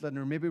backslidden,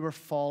 or maybe we're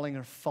falling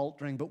or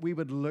faltering, but we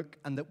would look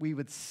and that we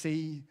would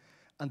see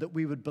and that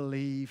we would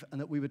believe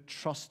and that we would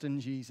trust in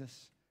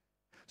Jesus.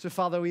 So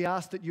Father, we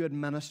ask that you would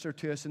minister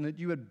to us and that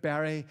you would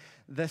bury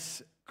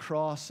this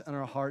cross in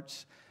our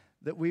hearts,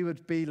 that we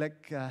would be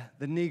like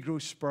the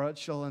Negro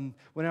spiritual, and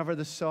whenever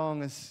the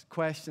song is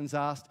questions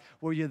asked,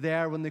 were you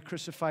there when they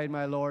crucified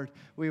my Lord?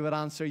 We would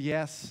answer,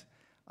 yes,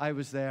 I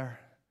was there.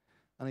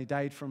 And he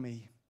died for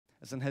me.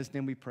 It's in his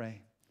name we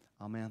pray.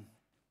 Amen.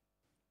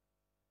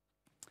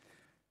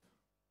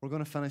 We're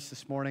going to finish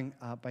this morning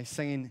by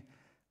singing,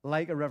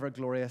 Like a River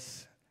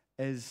Glorious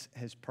is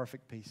His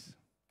Perfect Peace.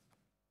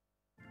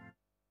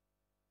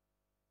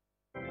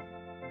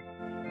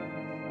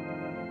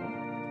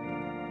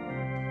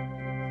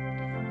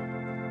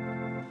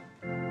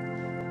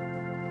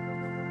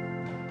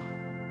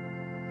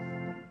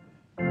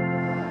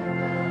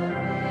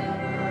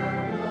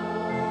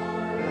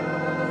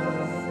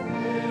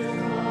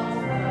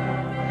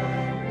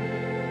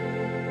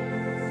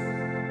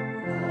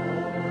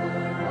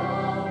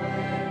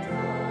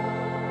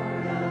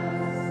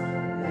 Glorious,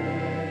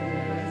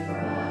 it is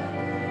bright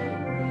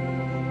and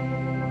green.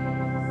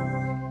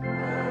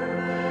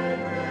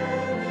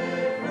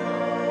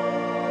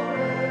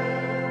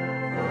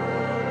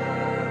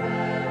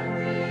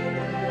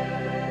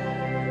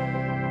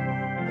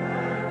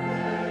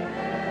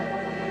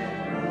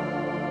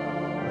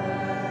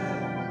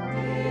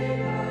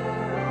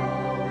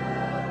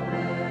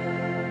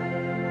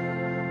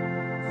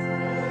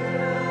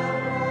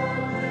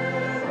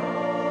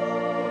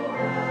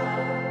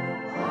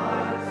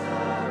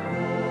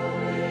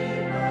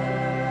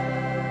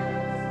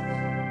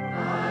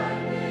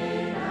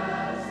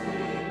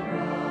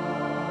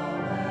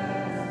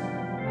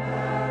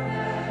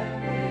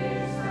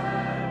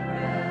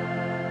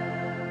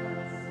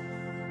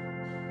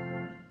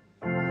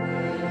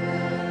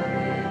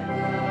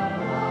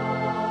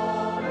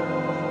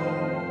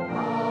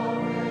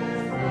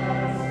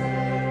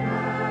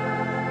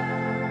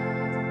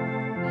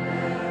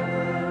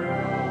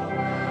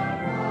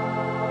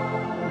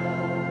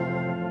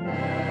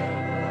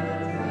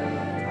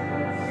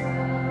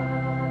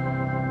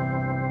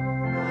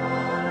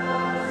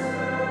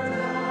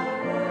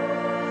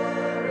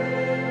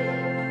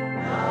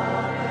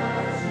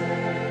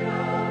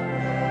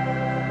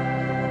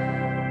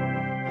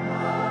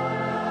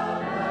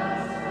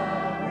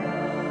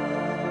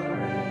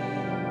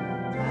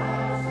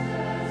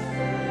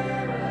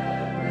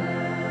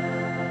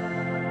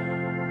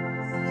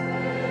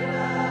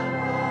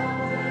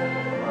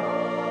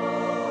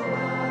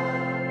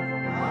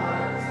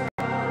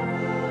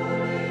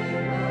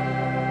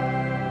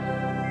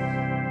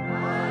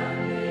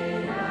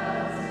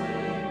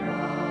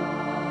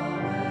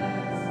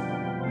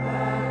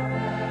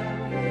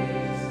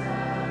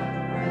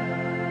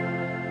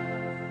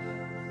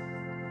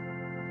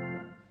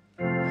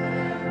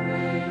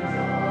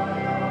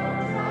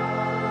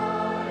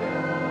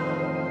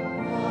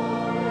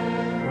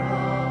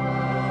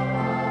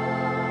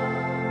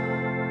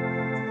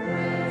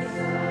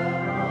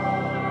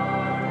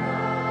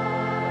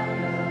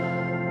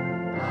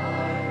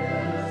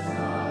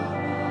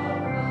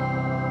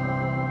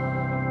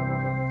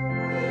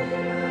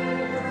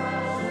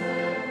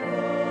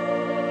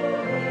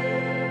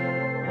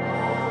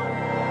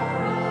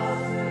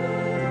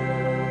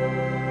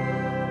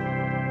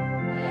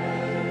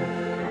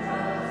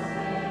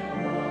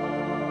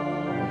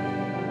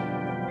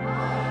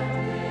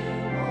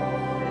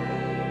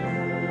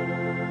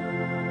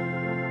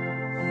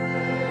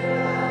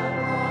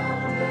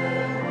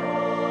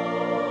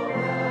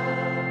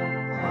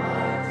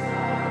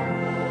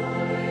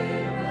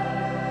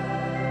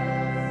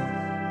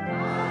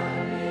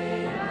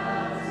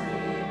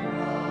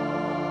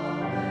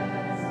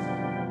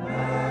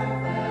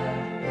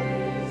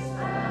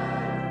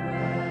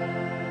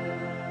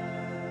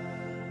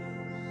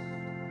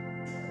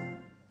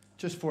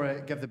 Just before I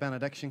give the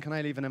benediction, can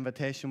I leave an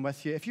invitation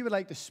with you? If you would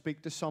like to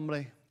speak to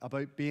somebody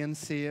about being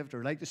saved,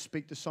 or like to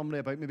speak to somebody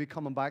about maybe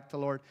coming back to the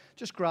Lord,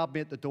 just grab me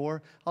at the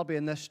door. I'll be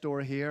in this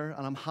door here,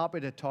 and I'm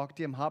happy to talk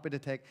to you. I'm happy to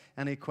take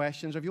any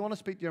questions. Or if you want to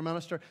speak to your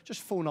minister, just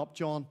phone up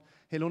John.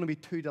 He'll only be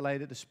too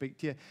delighted to speak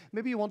to you.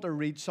 Maybe you want to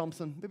read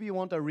something. Maybe you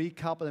want a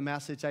recap of the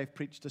message I've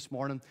preached this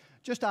morning.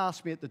 Just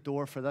ask me at the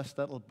door for this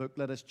little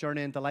booklet, It's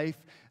Journey into Life.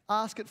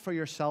 Ask it for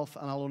yourself,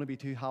 and I'll only be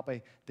too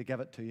happy to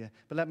give it to you.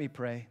 But let me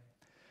pray.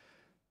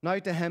 Now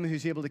to him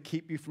who's able to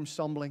keep you from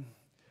stumbling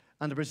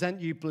and to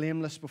present you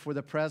blameless before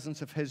the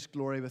presence of his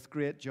glory with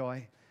great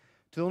joy.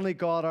 To only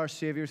God our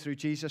Savior through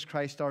Jesus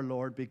Christ our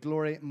Lord be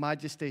glory,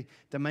 majesty,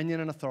 dominion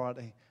and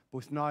authority,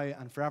 both now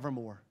and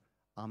forevermore.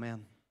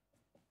 Amen.